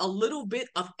take a little bit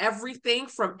of everything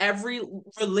from every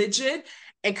religion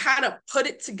and kind of put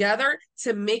it together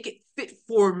to make it fit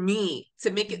for me, to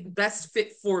make it Mm. best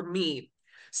fit for me.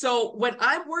 So when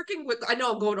I'm working with, I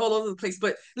know I'm going all over the place,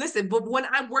 but listen, but when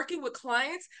I'm working with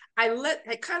clients, I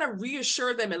kind of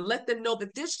reassure them and let them know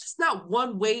that there's just not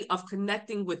one way of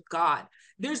connecting with God.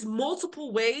 There's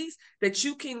multiple ways that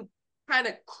you can kind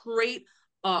of create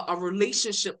a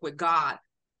relationship with God.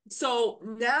 So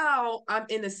now I'm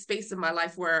in a space in my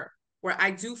life where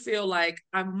I do feel like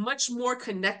I'm much more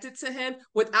connected to him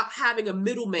without having a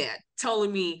middleman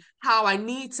telling me how I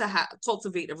need to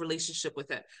cultivate a relationship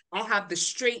with him. I have the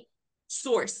straight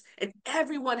source, and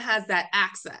everyone has that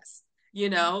access.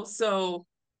 So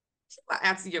I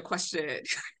answer your question.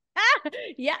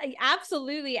 Yeah,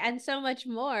 absolutely. And so much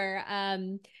more.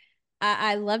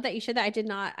 I love that you shared that.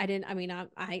 I mean,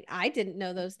 I didn't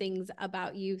know those things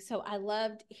about you. So I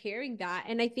loved hearing that.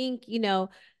 And I think,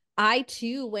 I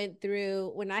too went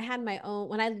through when I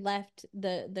left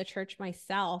the church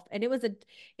myself, and it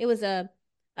was a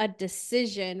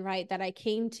decision, right, that I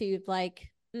came to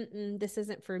like, this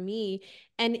isn't for me.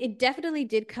 And it definitely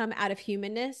did come out of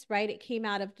humanness, right? It came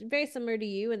out of very similar to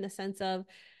you in the sense of,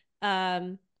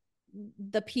 um,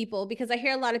 the people, because I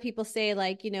hear a lot of people say,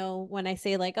 like, when I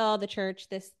say like, oh, the church,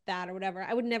 this, that, or whatever,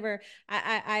 I would never,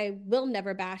 I will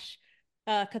never bash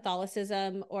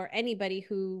Catholicism or anybody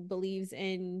who believes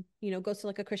in, goes to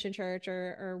like a Christian church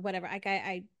or whatever.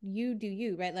 You do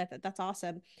you, right? Like that's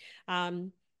awesome.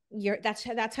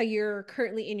 That's how you're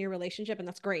currently in your relationship, and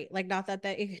that's great. Like, not that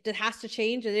it has to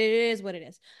change. It is what it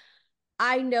is.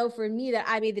 I know for me that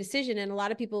I made the decision, and a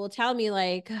lot of people will tell me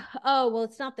like, "Oh, well,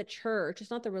 it's not the church,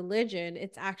 it's not the religion,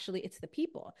 it's the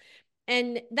people."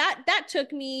 And that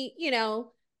took me,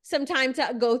 some time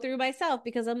to go through myself,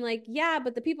 because I'm like, yeah,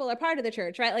 but the people are part of the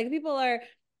church, right? Like, the people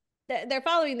they're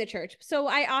following the church. So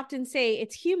I often say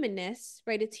it's humanness,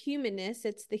 right? It's humanness.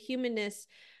 It's the humanness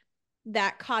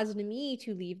that caused me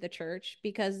to leave the church,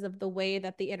 because of the way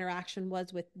that the interaction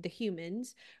was with the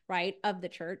humans, right, of the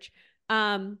church.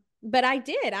 But I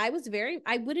did. I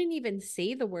wouldn't even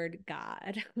say the word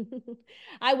God.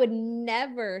 I would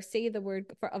never say the word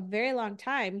for a very long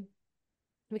time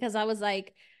because I was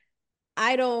like,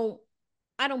 I don't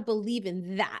I don't believe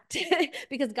in that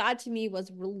because God to me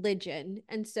was religion.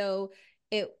 And so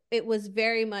it was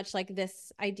very much like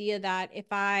this idea that if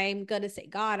I'm going to say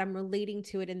God, I'm relating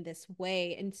to it in this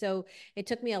way. And so it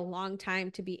took me a long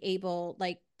time to be able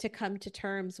like to come to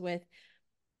terms with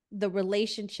the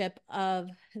relationship of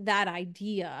that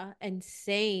idea and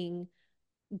saying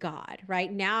God.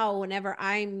 Right now, whenever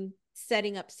I'm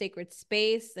setting up sacred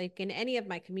space, like in any of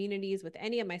my communities, with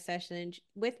any of my sessions,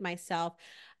 with myself,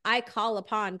 I call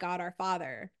upon God our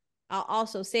Father. I'll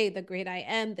also say the great I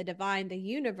am, the divine, the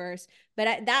universe.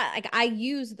 But that, like, I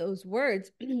use those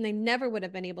words. I never would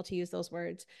have been able to use those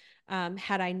words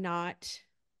had I not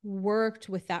worked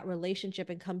with that relationship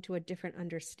and come to a different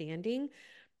understanding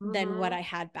than what Mm-hmm. I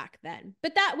had back then.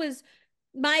 But that was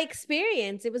my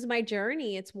experience. It was my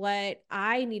journey. It's what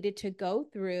I needed to go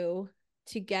through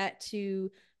to get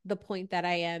to the point that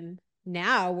I am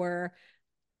now, where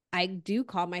I do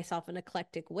call myself an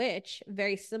eclectic witch,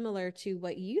 very similar to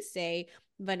what you say,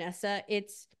 Vanessa.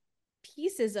 It's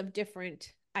pieces of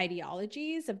different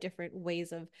ideologies, of different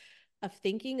ways of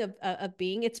thinking, of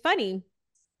being. It's funny,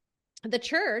 the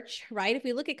church, right? If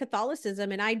we look at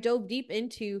Catholicism, and I dove deep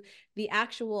into the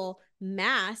actual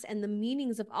mass and the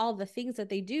meanings of all the things that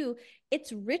they do,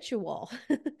 it's ritual.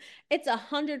 It's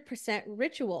 100%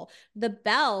 ritual. The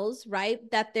bells, right,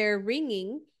 that they're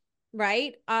ringing,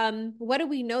 right? What do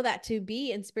we know that to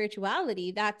be in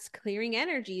spirituality? That's clearing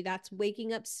energy. That's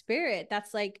waking up spirit.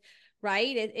 That's like,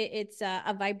 right? It's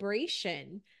a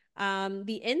vibration.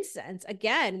 The incense,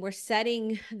 again, we're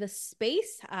setting the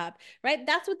space up, right?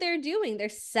 That's what they're doing. They're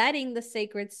setting the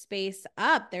sacred space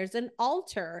up. There's an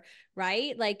altar,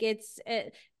 right? Like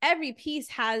every piece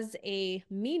has a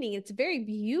meaning. It's very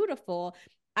beautiful.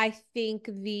 I think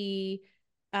the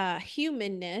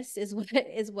humanness is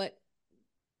what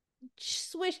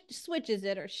switches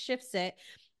it or shifts it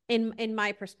in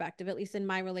my perspective, at least in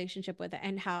my relationship with it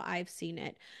and how I've seen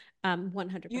it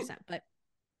 100%. But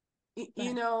go You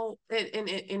ahead. know,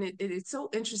 it's so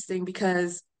interesting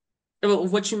because well,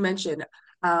 what you mentioned,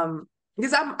 um,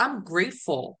 because I'm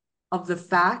grateful of the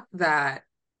fact that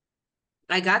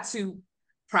I got to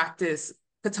practice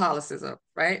Catholicism,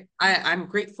 right? I'm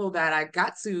grateful that I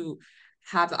got to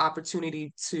have the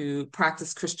opportunity to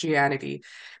practice Christianity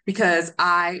because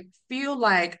I feel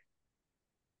like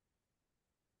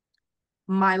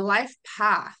my life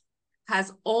path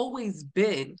has always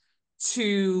been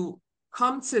to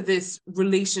come to this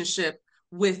relationship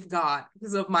with God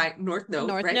because of my North Node,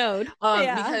 North right? Node.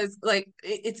 Yeah. Because like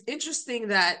it's interesting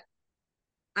that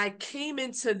I came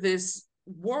into this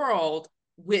world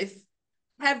with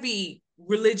heavy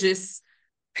religious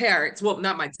parents. Well,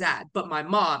 not my dad, but my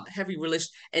mom, heavy religious.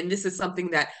 And this is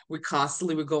something that we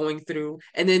constantly were going through.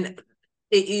 And then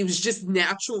it was just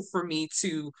natural for me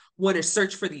to want to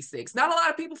search for these things. Not a lot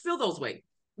of people feel those way,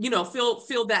 you know,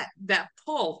 feel that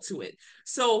pull to it.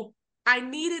 So I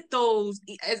needed those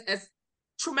as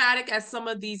traumatic as some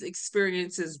of these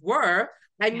experiences were.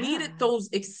 I needed Yeah. those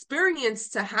experiences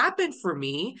to happen for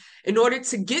me in order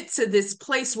to get to this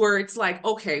place where it's like,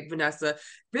 okay, Vanessa,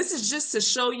 this is just to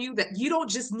show you that you don't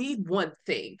just need one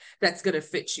thing that's going to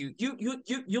fit you.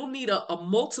 You'll need a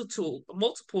multitude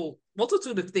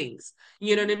of things.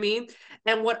 You know what I mean?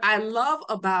 And what I love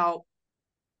about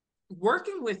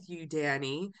working with you,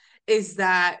 Danny, is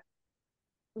that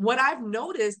what I've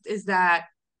noticed is that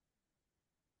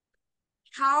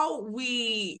how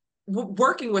we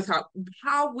working with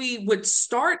how we would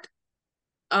start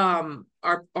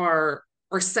our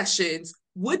sessions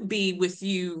would be with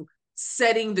you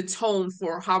setting the tone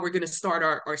for how we're going to start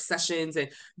our sessions and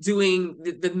doing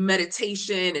the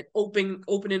meditation and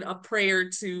opening up prayer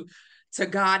to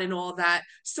God and all that.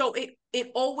 So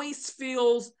it always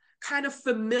feels kind of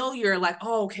familiar, like,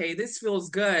 oh, okay, this feels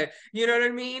good. You know what I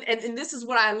mean? And this is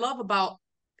what I love about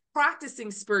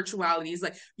practicing spirituality is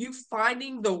like you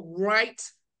finding the right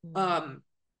um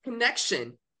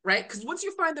connection, right? Because once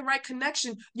you find the right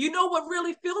connection, you know what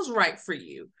really feels right for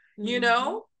you, you Mm-hmm.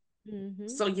 know? Mm-hmm.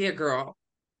 So yeah, girl.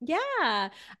 Yeah.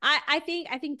 I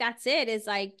think that's it, is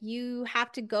like you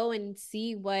have to go and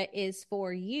see what is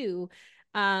for you.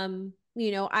 I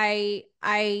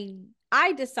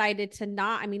decided to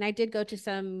not, I mean, I did go to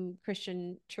some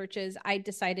Christian churches. I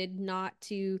decided not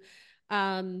to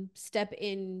step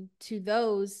into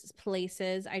those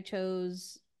places. I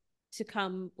chose to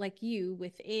come like you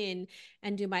within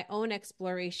and do my own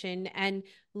exploration and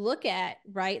look at,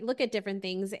 right, look at different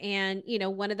things. And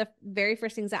one of the very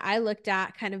first things that I looked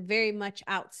at kind of very much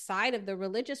outside of the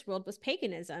religious world was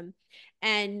paganism.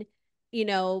 And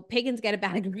pagans get a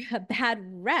bad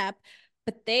rep,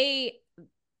 but they,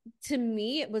 to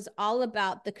me, it was all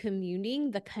about the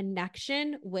communing, the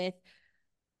connection with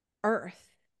earth,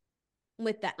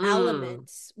 with the Mm,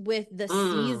 elements, with the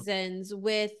mm, seasons,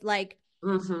 with like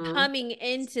mm-hmm, coming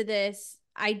into this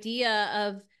idea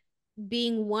of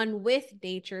being one with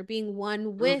nature, being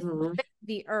one with mm-hmm,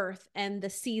 the earth and the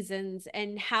seasons,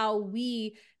 and how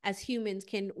we as humans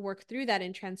can work through that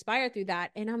and transpire through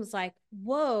that. And I was like,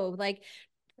 whoa, like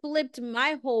flipped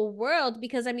my whole world,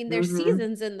 because I mean there's mm-hmm,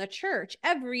 seasons in the church.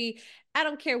 I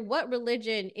don't care what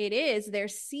religion it is,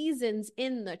 there's seasons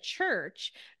in the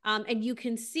church. And you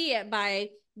can see it by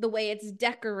the way it's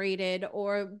decorated,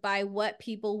 or by what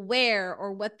people wear,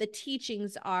 or what the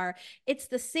teachings are. It's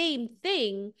the same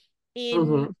thing in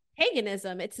mm-hmm,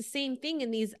 paganism. It's the same thing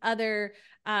in these other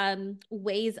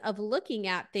ways of looking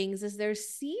at things. Is there's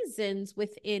seasons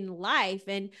within life.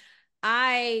 And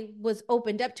I was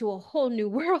opened up to a whole new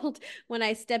world when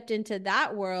I stepped into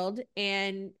that world,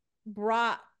 and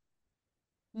brought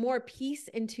more peace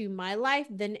into my life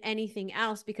than anything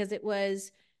else, because it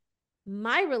was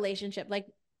my relationship. Like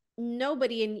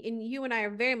nobody, and you and I are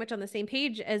very much on the same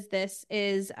page as this,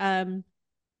 is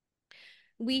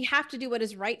we have to do what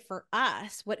is right for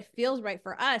us, what feels right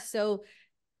for us. So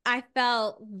I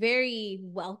felt very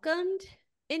welcomed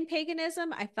in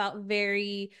paganism. I felt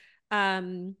very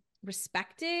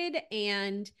respected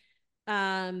and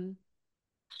um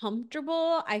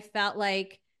comfortable. I felt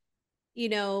like, you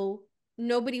know,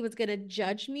 nobody was going to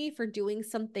judge me for doing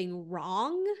something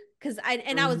wrong, because I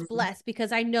was mm-hmm. blessed,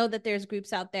 because I know that there's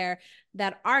groups out there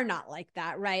that are not like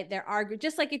that, right? There are,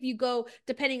 just like if you go,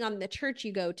 depending on the church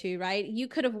you go to, right? You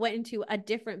could have went into a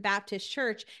different Baptist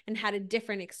church and had a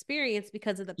different experience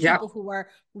because of the Yep. people who are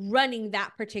running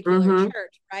that particular Mm-hmm,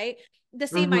 church, right? The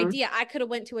same mm-hmm. idea. I could have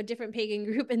went to a different pagan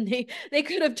group, and they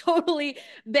could have totally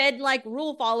been like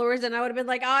rule followers, and I would have been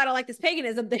like, oh, I don't like this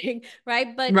paganism thing,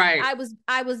 right? But Right. I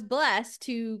was blessed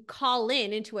to call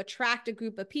in and to attract a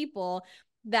group of people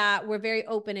that were very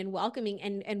open and welcoming,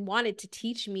 and wanted to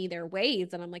teach me their ways.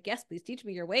 And I'm like, yes, please teach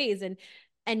me your ways.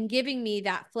 And giving me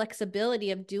that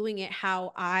flexibility of doing it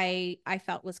how I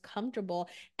felt was comfortable.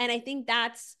 And I think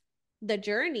that's the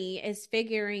journey, is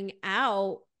figuring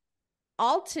out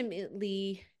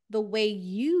ultimately the way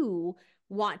you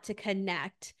want to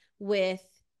connect with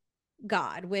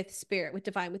God, with spirit, with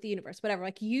divine, with the universe, whatever.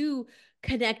 Like you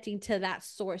connecting to that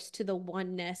source, to the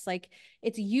oneness. Like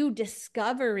it's you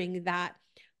discovering that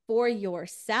for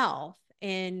yourself.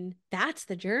 And that's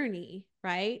the journey,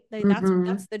 right? Like Mm-hmm.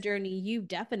 that's the journey you've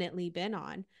definitely been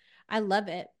on. I love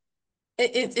it.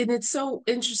 And it's so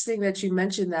interesting that you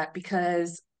mentioned that,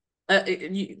 because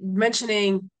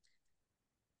mentioning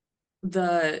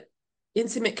the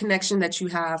intimate connection that you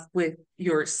have with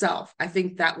yourself. I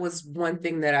think that was one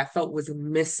thing that I felt was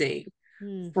missing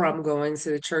Mm-hmm. from going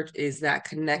to the church, is that Yeah.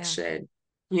 connection,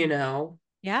 you know?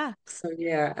 Yeah. So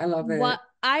yeah, I love it. What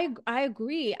I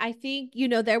agree. I think,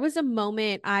 there was a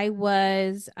moment I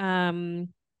was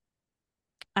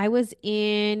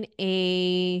in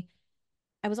a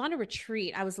I was on a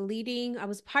retreat. I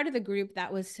was part of the group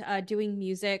that was doing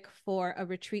music for a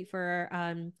retreat for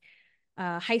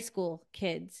high school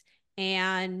kids.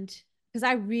 And because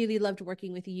I really loved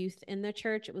working with youth in the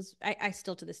church, I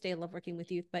still to this day love working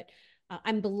with youth, but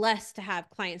I'm blessed to have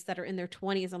clients that are in their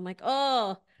 20s. I'm like,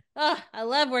 I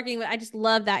love working with, I just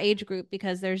love that age group,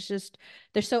 because they're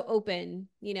so open,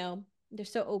 they're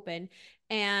so open.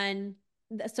 And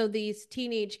so these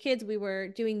teenage kids, we were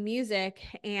doing music,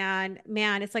 and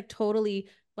man, it's like totally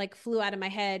like flew out of my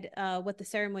head what the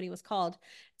ceremony was called.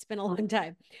 It's been a long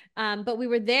time. But we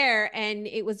were there, and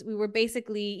we were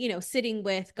basically, sitting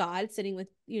with God, sitting with,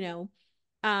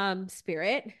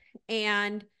 spirit.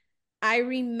 And I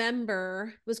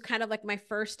remember it was kind of like my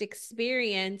first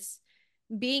experience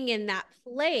being in that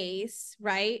place,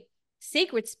 right?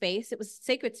 Sacred space. It was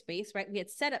sacred space, right? We had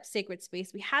set up sacred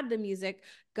space. We had the music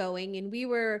going, and we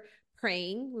were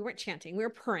praying. We weren't chanting, we were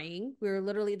praying. We were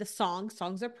literally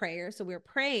songs are prayer. So we were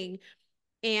praying,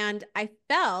 and I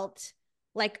felt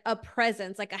like a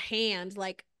presence, like a hand,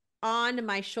 like on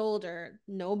my shoulder.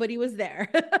 Nobody was there,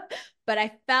 but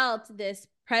I felt this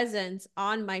presence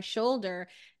on my shoulder.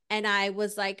 And I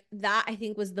was like, that I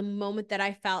think was the moment that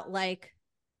I felt like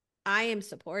I am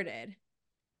supported.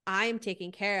 I am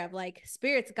taken care of. Like,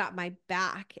 spirit's got my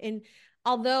back. And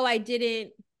although I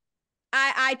didn't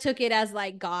I took it as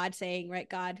like God saying, right,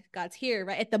 God's here,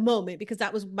 right, at the moment, because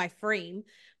that was my frame,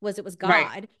 was it was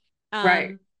Right. God.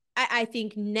 Right. I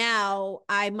think now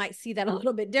I might see that a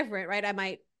little bit different, right? I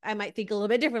might think a little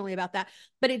bit differently about that.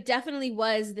 But it definitely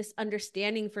was this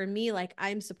understanding for me, like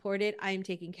I'm supported, I'm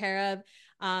taken care of.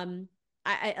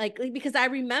 I like because I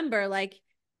remember like,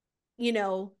 you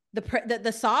know,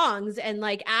 the songs and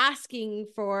like asking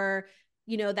for,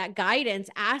 you know, that guidance,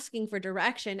 asking for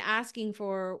direction, asking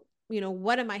for, you know,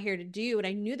 what am I here to do? And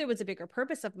I knew there was a bigger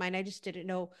purpose of mine. I just didn't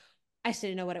know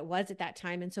what it was at that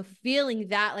time. And so feeling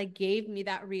that like gave me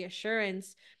that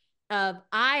reassurance of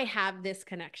I have this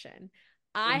connection.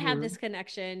 I have Mm-hmm. this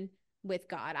connection with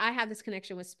God. I have this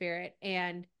connection with spirit.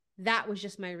 And that was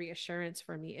just my reassurance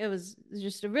for me. It was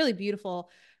just a really beautiful,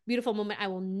 beautiful moment. I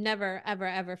will never, ever,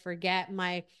 ever forget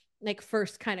my like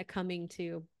first kind of coming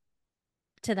to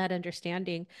that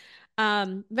understanding.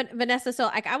 Vanessa, so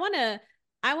like I want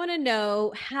to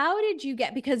know, how did you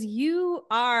get, because you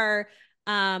are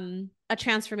a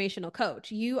transformational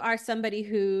coach. You are somebody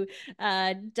who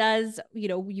does, you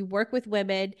know, you work with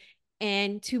women,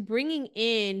 and to bringing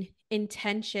in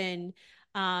intention,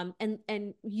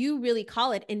 and you really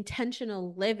call it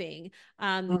intentional living.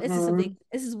 This is something,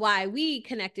 Mm-hmm. this is why we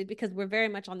connected, because we're very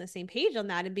much on the same page on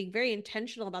that and being very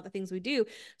intentional about the things we do.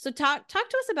 So talk to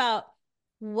us about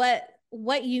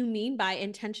what you mean by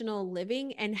intentional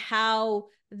living, and how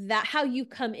you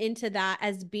come into that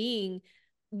as being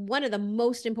one of the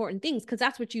most important things, because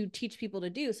that's what you teach people to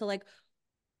do. So like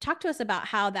talk to us about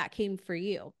how that came for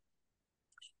you.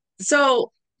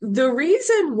 So the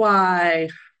reason why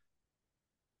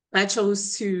I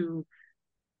chose to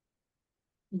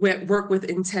work with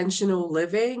intentional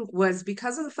living was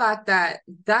because of the fact that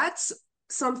that's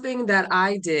something that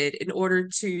I did in order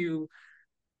to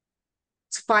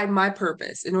find my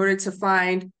purpose, in order to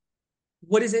find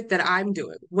what is it that I'm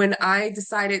doing. When I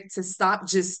decided to stop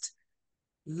just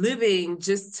living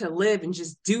just to live and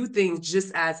just do things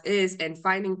just as is and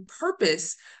finding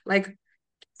purpose, like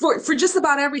for just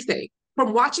about everything,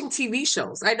 from watching TV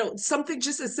shows. I know something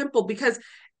just as simple, because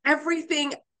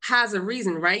everything has a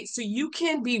reason, right? So you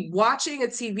can be watching a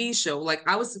TV show. Like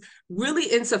I was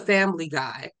really into Family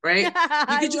Guy, right? You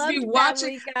I could just be loved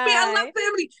watching. Family I love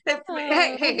Guy. Family.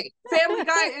 Hey, hey, Oh. hey, Family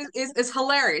Guy is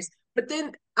hilarious. But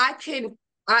then at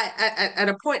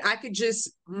a point I could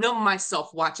just numb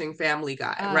myself watching Family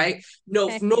Guy, Oh, right? No,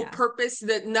 heck no yeah. purpose,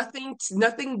 that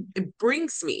nothing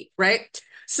brings me, right?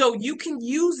 So you can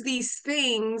use these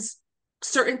things,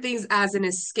 certain things, as an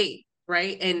escape,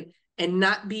 right? And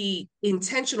not be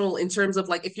intentional in terms of,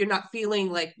 like, if you're not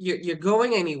feeling like you're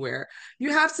going anywhere,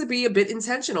 you have to be a bit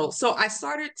intentional. So I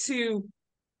started to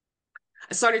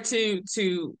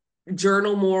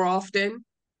journal more often.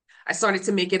 I started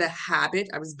to make it a habit.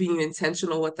 I was being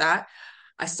intentional with that.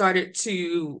 I started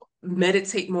to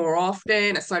meditate more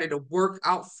often. I started to work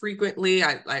out frequently.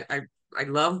 I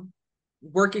love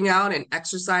working out and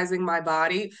exercising my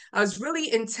body. I was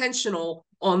really intentional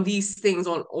on these things,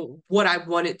 on what I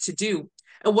wanted to do.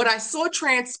 And what I saw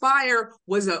transpire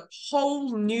was a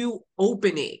whole new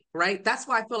opening, right? That's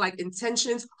why I feel like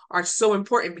intentions are so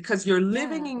important, because you're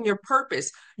living Yeah. in your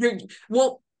purpose.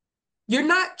 Well, you're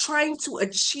not trying to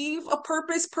achieve a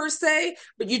purpose per se,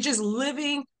 but you're just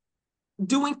living,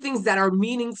 doing things that are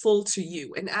meaningful to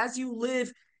you. And as you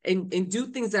live and do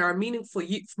things that are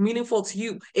meaningful to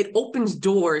you, it opens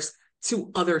doors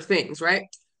to other things, right?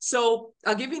 So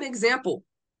I'll give you an example.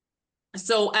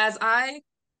 So as I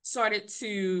started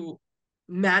to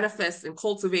manifest and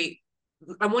cultivate,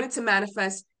 I wanted to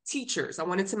manifest teachers. I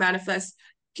wanted to manifest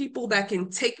people that can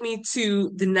take me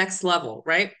to the next level,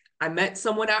 right? I met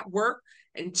someone at work,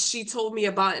 and she told me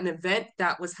about an event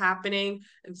that was happening.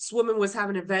 This woman was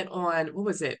having an event on, what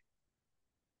was it?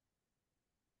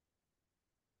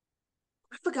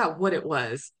 I forgot what it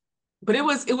was, but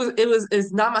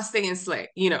it's Namaste and Slay,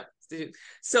 you know.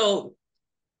 So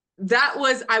that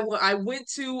was, I went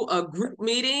to a group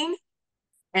meeting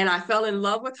and I fell in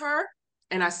love with her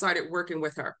and I started working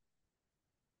with her.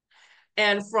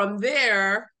 And from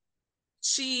there,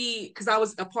 because I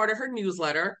was a part of her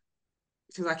newsletter,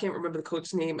 because I can't remember the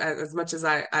coach's name as much as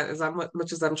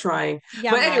much as I'm trying.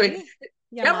 But anyway,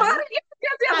 Yamari. Yamari, Yamari. yes,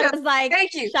 yes, yes, I yes. was like,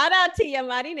 Thank you. shout out to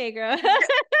Yamari Negro.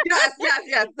 Yes, yes,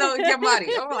 yes. So Yamari,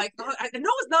 I'm like, oh, I know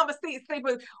it's not mistake,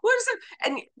 but what is it?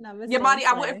 And Namaste and Yamari,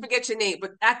 I wouldn't slay. forget your name,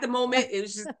 but at the moment, it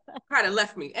was just kind of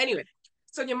left me. Anyway,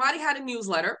 so Yamari had a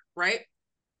newsletter, right?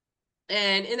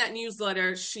 And in that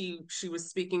newsletter, she was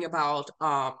speaking about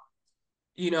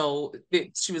she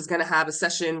was going to have a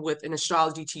session with an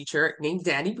astrology teacher named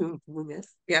Danny Boone.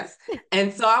 Yes.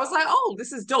 And so I was like, oh,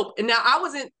 this is dope. And now I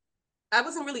wasn't I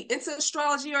wasn't really into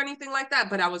astrology or anything like that,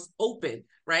 but I was open,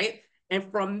 right? And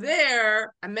from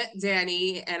there, I met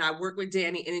Danny and I worked with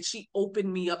Danny, and then she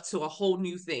opened me up to a whole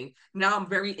new thing. Now I'm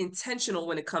very intentional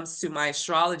when it comes to my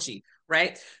astrology,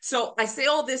 right? So I say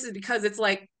all this is because it's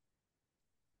like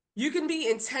you can be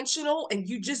intentional and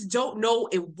you just don't know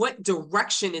in what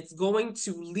direction it's going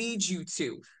to lead you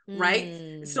to, right?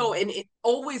 So, Mm. and it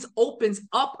always opens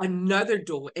up another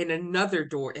door and another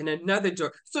door and another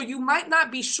door. So you might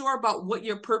not be sure about what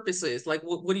your purpose is, like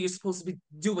what are you supposed to be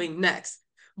doing next?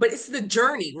 But it's the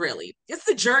journey, really. It's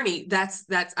the journey that's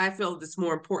I feel that's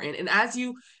more important. And as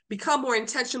you become more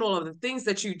intentional of the things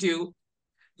that you do,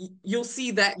 you'll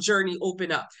see that journey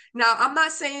open up. Now, I'm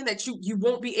not saying that you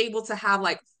won't be able to have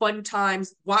like fun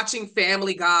times watching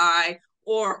Family Guy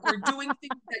or doing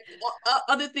things that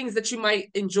other things that you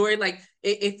might enjoy. Like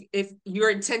if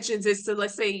your intentions is to,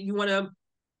 let's say you want to,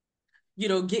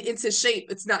 get into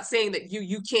shape. It's not saying that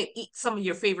you can't eat some of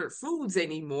your favorite foods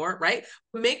anymore, right?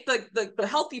 Make the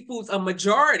healthy foods a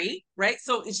majority, right?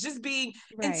 So it's just being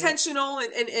Right. intentional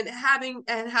and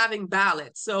having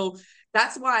balance. So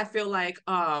that's why I feel like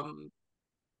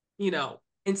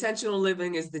intentional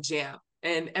living is the jam,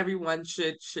 and everyone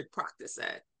should practice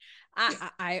it.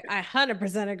 I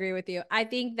 100% agree with you. I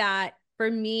think that for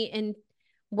me, and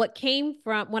what came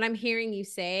from what I'm hearing you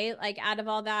say, like out of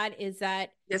all that, is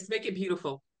that Yes, make it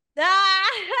beautiful.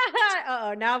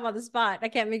 oh, now I'm on the spot. I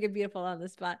can't make it beautiful on the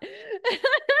spot.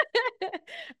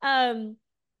 um,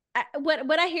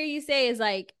 what I hear you say is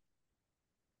like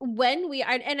when we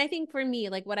are, and I think for me,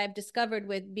 like what I've discovered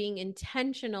with being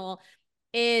intentional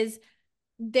is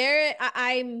there.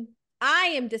 I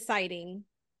am deciding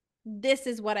this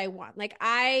is what I want. Like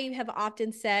I have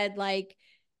often said, like,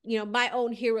 my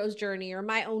own hero's journey or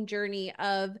my own journey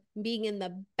of being in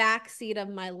the back seat of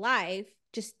my life,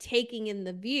 just taking in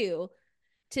the view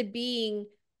to being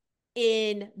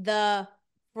in the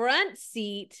front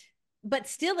seat, but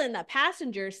still in the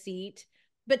passenger seat,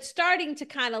 but starting to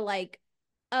kind of like,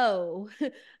 oh,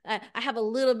 I have a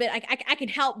little bit, I can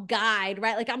help guide,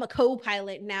 right? Like I'm a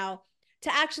co-pilot now,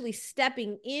 to actually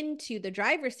stepping into the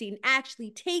driver's seat and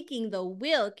actually taking the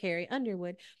wheel. Carrie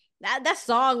Underwood. That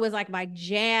song was like my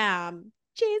jam.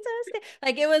 Jesus,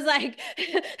 like it was like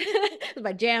it was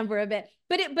my jam for a bit.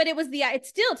 But it was it's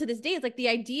still to this day, it's like the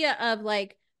idea of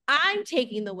like I'm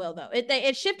taking the wheel though.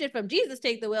 It shifted from Jesus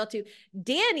take the wheel to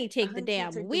Danny take the I can damn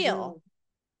take the wheel. wheel.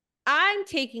 I'm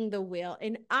taking the wheel,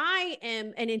 and I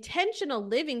am an intentional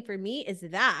living for me is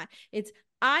that it's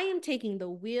I am taking the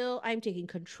wheel. I'm taking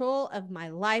control of my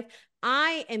life.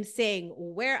 I am saying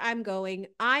where I'm going.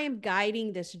 I am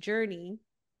guiding this journey.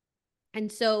 And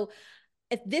so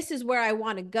if this is where I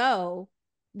want to go,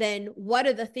 then what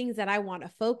are the things that I want to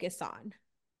focus on?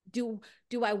 Do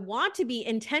I want to be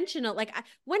intentional? Like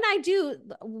when I do,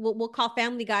 we'll call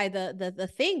Family Guy the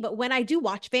thing, but when I do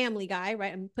watch Family Guy,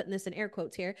 right? I'm putting this in air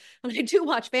quotes here. When I do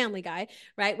watch Family Guy,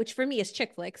 right, which for me is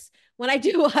chick flicks. When I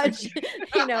do watch,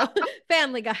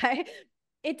 Family Guy,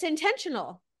 it's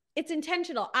intentional. It's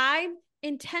intentional. I'm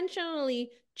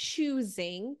intentionally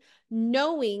choosing,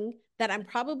 knowing that I'm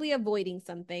probably avoiding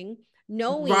something,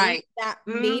 knowing Right. that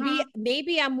maybe Mm-hmm.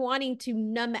 maybe I'm wanting to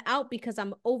numb out because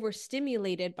I'm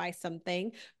overstimulated by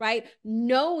something, right?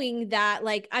 Knowing that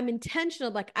like I'm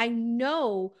intentional, like I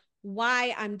know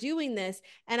why I'm doing this,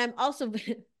 and I'm also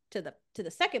to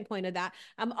the second point of that,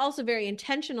 I'm also very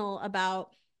intentional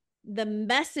about the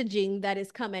messaging that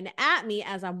is coming at me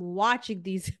as I'm watching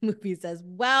these movies as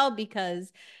well,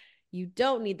 because you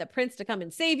don't need the prince to come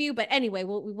and save you. But anyway,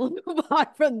 we'll move on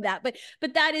from that. But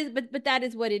that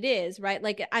is what it is, right?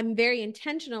 Like I'm very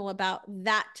intentional about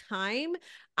that time.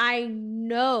 I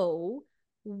know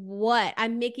what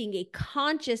I'm making a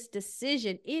conscious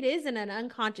decision. It isn't an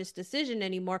unconscious decision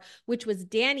anymore, which was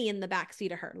Danny in the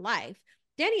backseat of her life.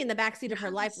 Danny in the backseat of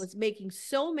her life Yes. was making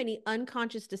so many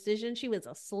unconscious decisions. She was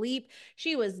asleep.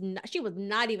 She was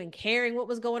not even caring what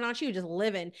was going on. She was just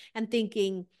living and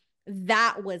thinking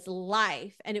that was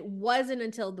life. And it wasn't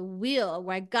until the wheel,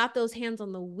 where I got those hands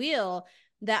on the wheel,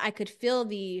 that I could feel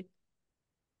the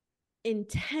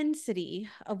intensity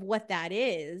of what that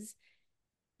is,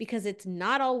 because it's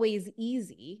not always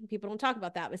easy. People don't talk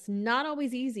about that. It's not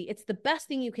always easy. It's the best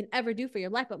thing you can ever do for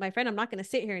your life. But my friend, I'm not going to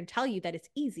sit here and tell you that it's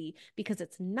easy, because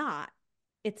it's not.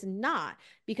 It's not.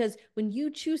 Because when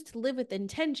you choose to live with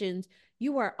intentions,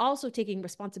 you are also taking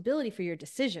responsibility for your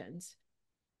decisions.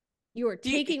 You are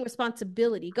You, taking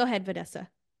responsibility. Go ahead, Vanessa.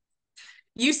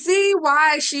 you see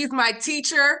why she's my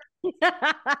teacher?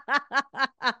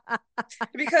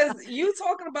 Because you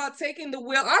talking about taking the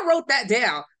wheel. I wrote that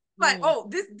down. like, Mm. oh,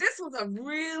 this was a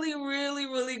really, really,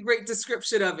 really great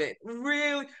description of it.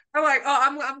 Really, I'm like,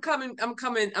 oh, I'm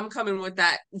coming with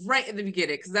that right at the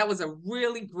beginning because that was a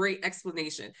really great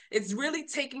explanation. It's really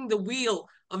taking the wheel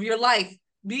of your life,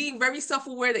 being very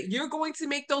self-aware that you're going to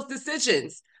make those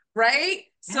decisions, right?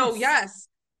 So Yes.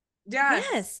 yes, yes.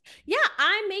 Yes. Yeah,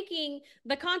 I'm making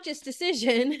the conscious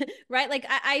decision, right? Like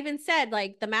I even said,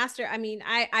 like the master, I mean,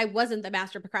 I wasn't the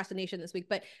master of procrastination this week,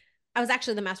 but I was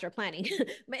actually the master of planning.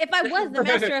 But if I was the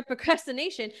master of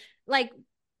procrastination, like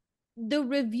the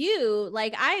review,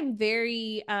 like I'm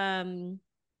very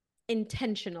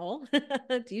intentional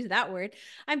to use that word.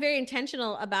 I'm very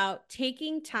intentional about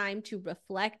taking time to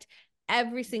reflect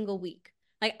every single week.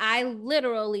 Like I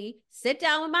literally sit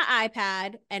down with my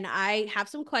iPad and I have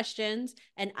some questions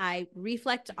and I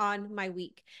reflect on my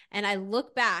week and I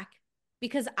look back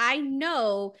because I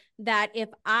know that if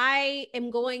I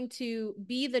am going to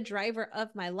be the driver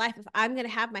of my life, if I'm going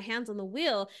to have my hands on the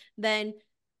wheel, then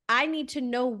I need to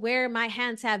know where my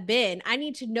hands have been. I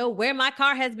need to know where my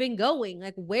car has been going.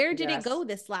 Like, where did it Yes. go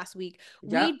this last week?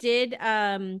 Yep. We did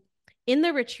in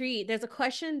the retreat, there's a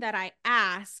question that I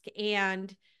ask,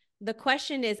 and the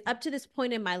question is up to this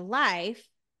point in my life,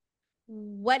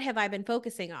 what have I been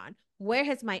focusing on? Where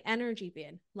has my energy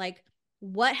been? Like,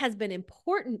 what has been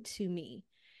important to me?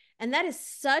 And that is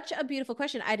such a beautiful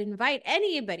question. I'd invite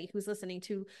anybody who's listening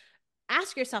to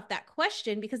ask yourself that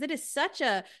question because it is such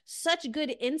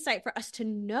good insight for us to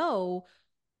know,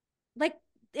 like,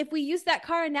 if we use that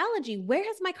car analogy, where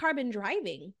has my car been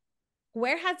driving,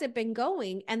 where has it been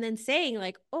going, and then saying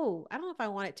like, oh, I don't know if I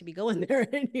want it to be going there.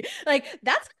 Like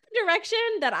that's the direction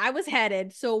that I was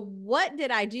headed, so what did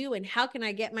I do and how can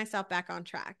I get myself back on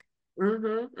track?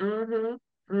 Mm-hmm. Mm-hmm.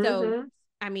 So Mm-hmm.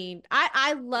 I mean,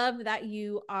 I love that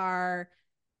you are,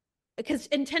 because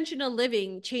intentional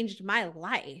living changed my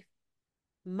life.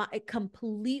 It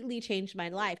completely changed my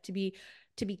life to be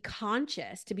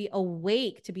conscious, to be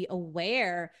awake, to be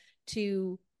aware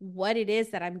to what it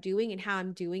is that I'm doing and how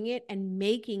I'm doing it and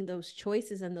making those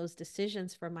choices and those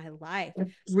decisions for my life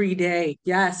Every day.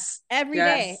 Yes.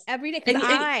 Yes. every day, because And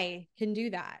I can do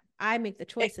that. I make the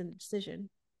choice and the decision.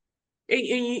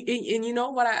 and you know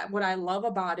what I love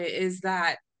about it is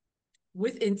that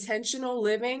with intentional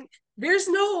living, there's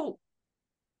no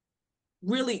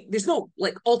there's no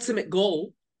like ultimate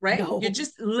goal, right? You're No.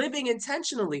 just living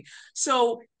intentionally.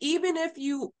 So even if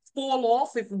you fall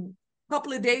off, if a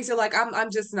couple of days you're like,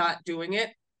 I'm just not doing it,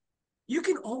 you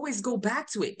can always go back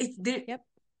to it. Yep.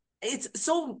 It's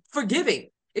so forgiving.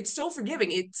 It's so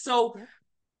forgiving. It's so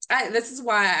Yep. this is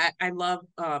why I love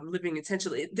living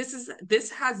intentionally.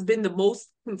 This has been the most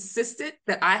consistent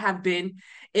that I have been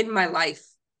in my life,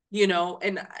 you know,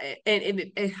 and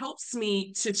it helps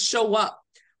me to show up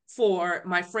for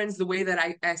my friends the way that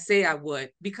I say I would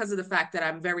because of the fact that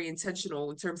I'm very intentional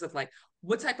in terms of like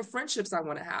what type of friendships I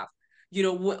want to have. You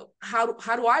know, how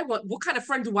do I want, what kind of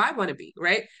friend do I want to be,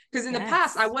 right? Because in the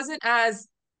past Yes.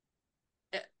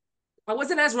 I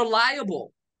wasn't as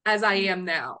reliable as I am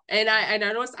now. And I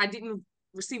noticed I didn't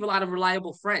receive a lot of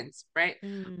reliable friends, right?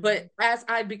 But Mm. as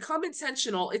I become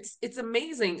intentional, it's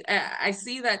amazing. I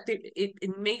see that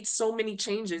it made so many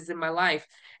changes in my life,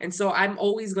 and so I'm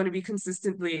always going to be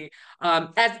consistently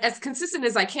as consistent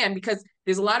as I can because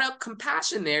there's a lot of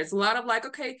compassion there. It's a lot of like,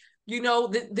 okay, you know,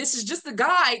 this is just a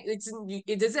guide.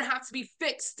 It doesn't have to be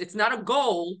fixed. It's not a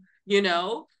goal, you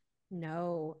know.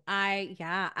 No,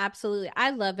 yeah, absolutely.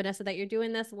 I love, Vanessa, that you're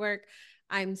doing this work.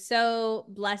 I'm so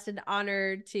blessed and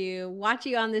honored to watch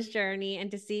you on this journey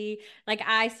and to see, like,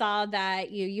 I saw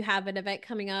that you have an event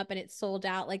coming up and it's sold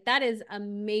out. Like, that is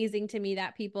amazing to me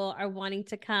that people are wanting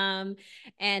to come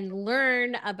and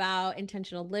learn about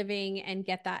intentional living and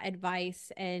get that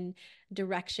advice and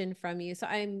direction from you. So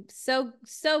I'm so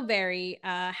very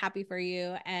happy for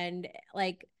you, and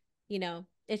like,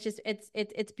 it's just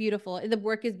it's beautiful. The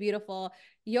work is beautiful.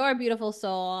 You're a beautiful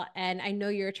soul, and I know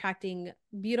you're attracting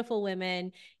beautiful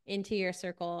women into your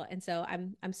circle. And so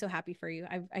I'm so happy for you.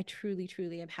 I truly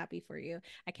am happy for you.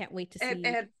 I can't wait to and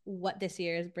see and what this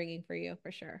year is bringing for you,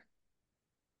 for sure.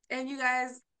 and you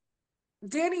guys,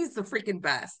 Danny's the freaking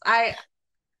best. I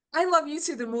love you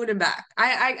to the moon and back.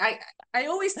 I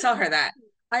always tell her that.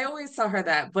 I always tell her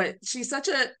that, but she's such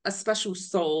a special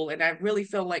soul, and I really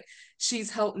feel like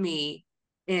she's helped me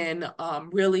in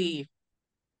really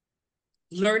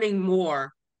learning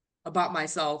more about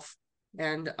myself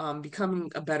and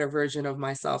becoming a better version of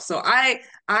myself. So I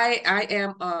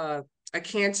am a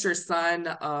Cancer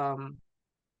sun,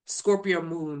 Scorpio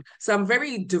moon. So I'm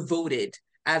very devoted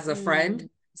as a friend. Mm,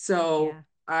 So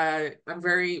yeah. I'm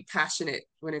very passionate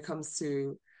when it comes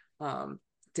to um,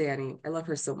 Danny. I love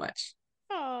her so much.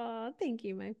 Oh, thank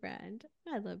you, my friend.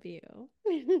 I love you.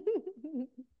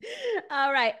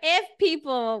 All right. If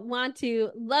people want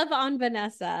to love on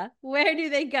Vanessa, where do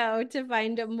they go to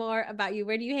find more about you?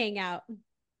 Where do you hang out?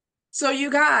 So,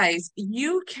 you guys,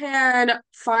 you can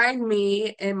find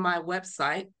me in my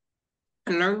website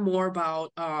and learn more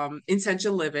about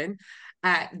intention living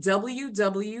at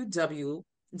www.theguevara,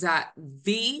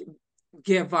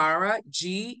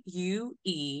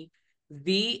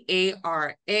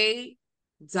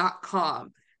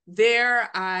 GUEVARA.com. There,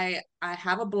 I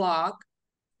have a blog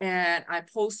and I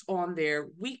post on there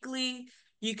weekly.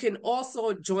 You can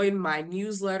also join my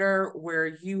newsletter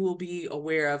where you will be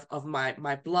aware of my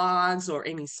blogs or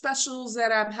any specials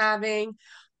that I'm having.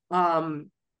 Um,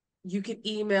 you can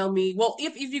email me. Well,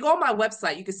 if you go on my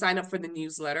website, you can sign up for the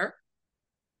newsletter.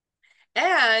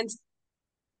 And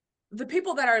the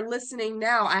people that are listening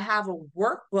now, I have a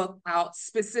workbook out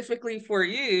specifically for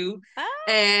you. Oh,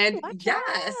 And watch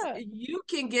yes, out. you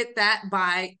can get that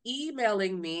by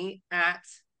emailing me at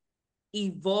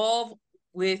evolve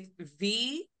with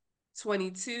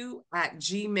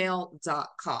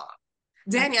v22@gmail.com.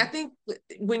 Danny, I Okay. think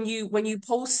when you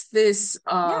post this,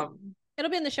 Yeah. It'll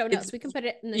be in the show it's notes. We can put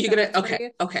it in the you're show gonna notes for okay,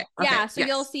 you. okay, okay, Yeah, so yes,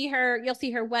 you'll see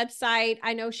her website.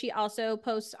 I know she also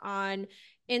posts on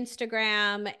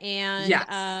Instagram, and yes.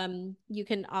 you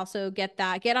can also get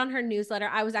on her newsletter.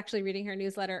 I was actually reading her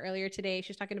newsletter earlier today.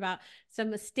 She's talking about some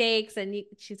mistakes, and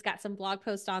she's got some blog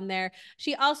posts on there.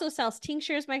 She also sells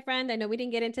tinctures, my friend. I know we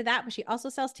didn't get into that, but she also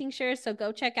sells tinctures, so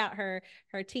go check out her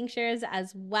tinctures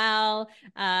as well.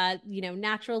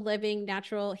 Natural living,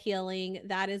 natural healing,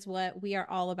 that is what we are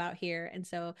all about here. And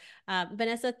so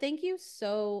Vanessa, thank you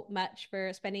so much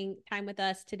for spending time with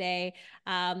us today.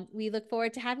 We look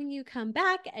forward to having you come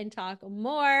back and talk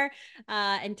more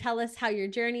and tell us how your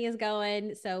journey is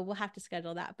going. So we'll have to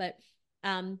schedule that. But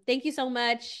thank you so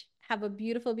much. Have a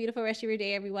beautiful, beautiful rest of your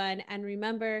day, everyone. And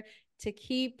remember to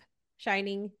keep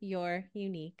shining your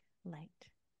unique light.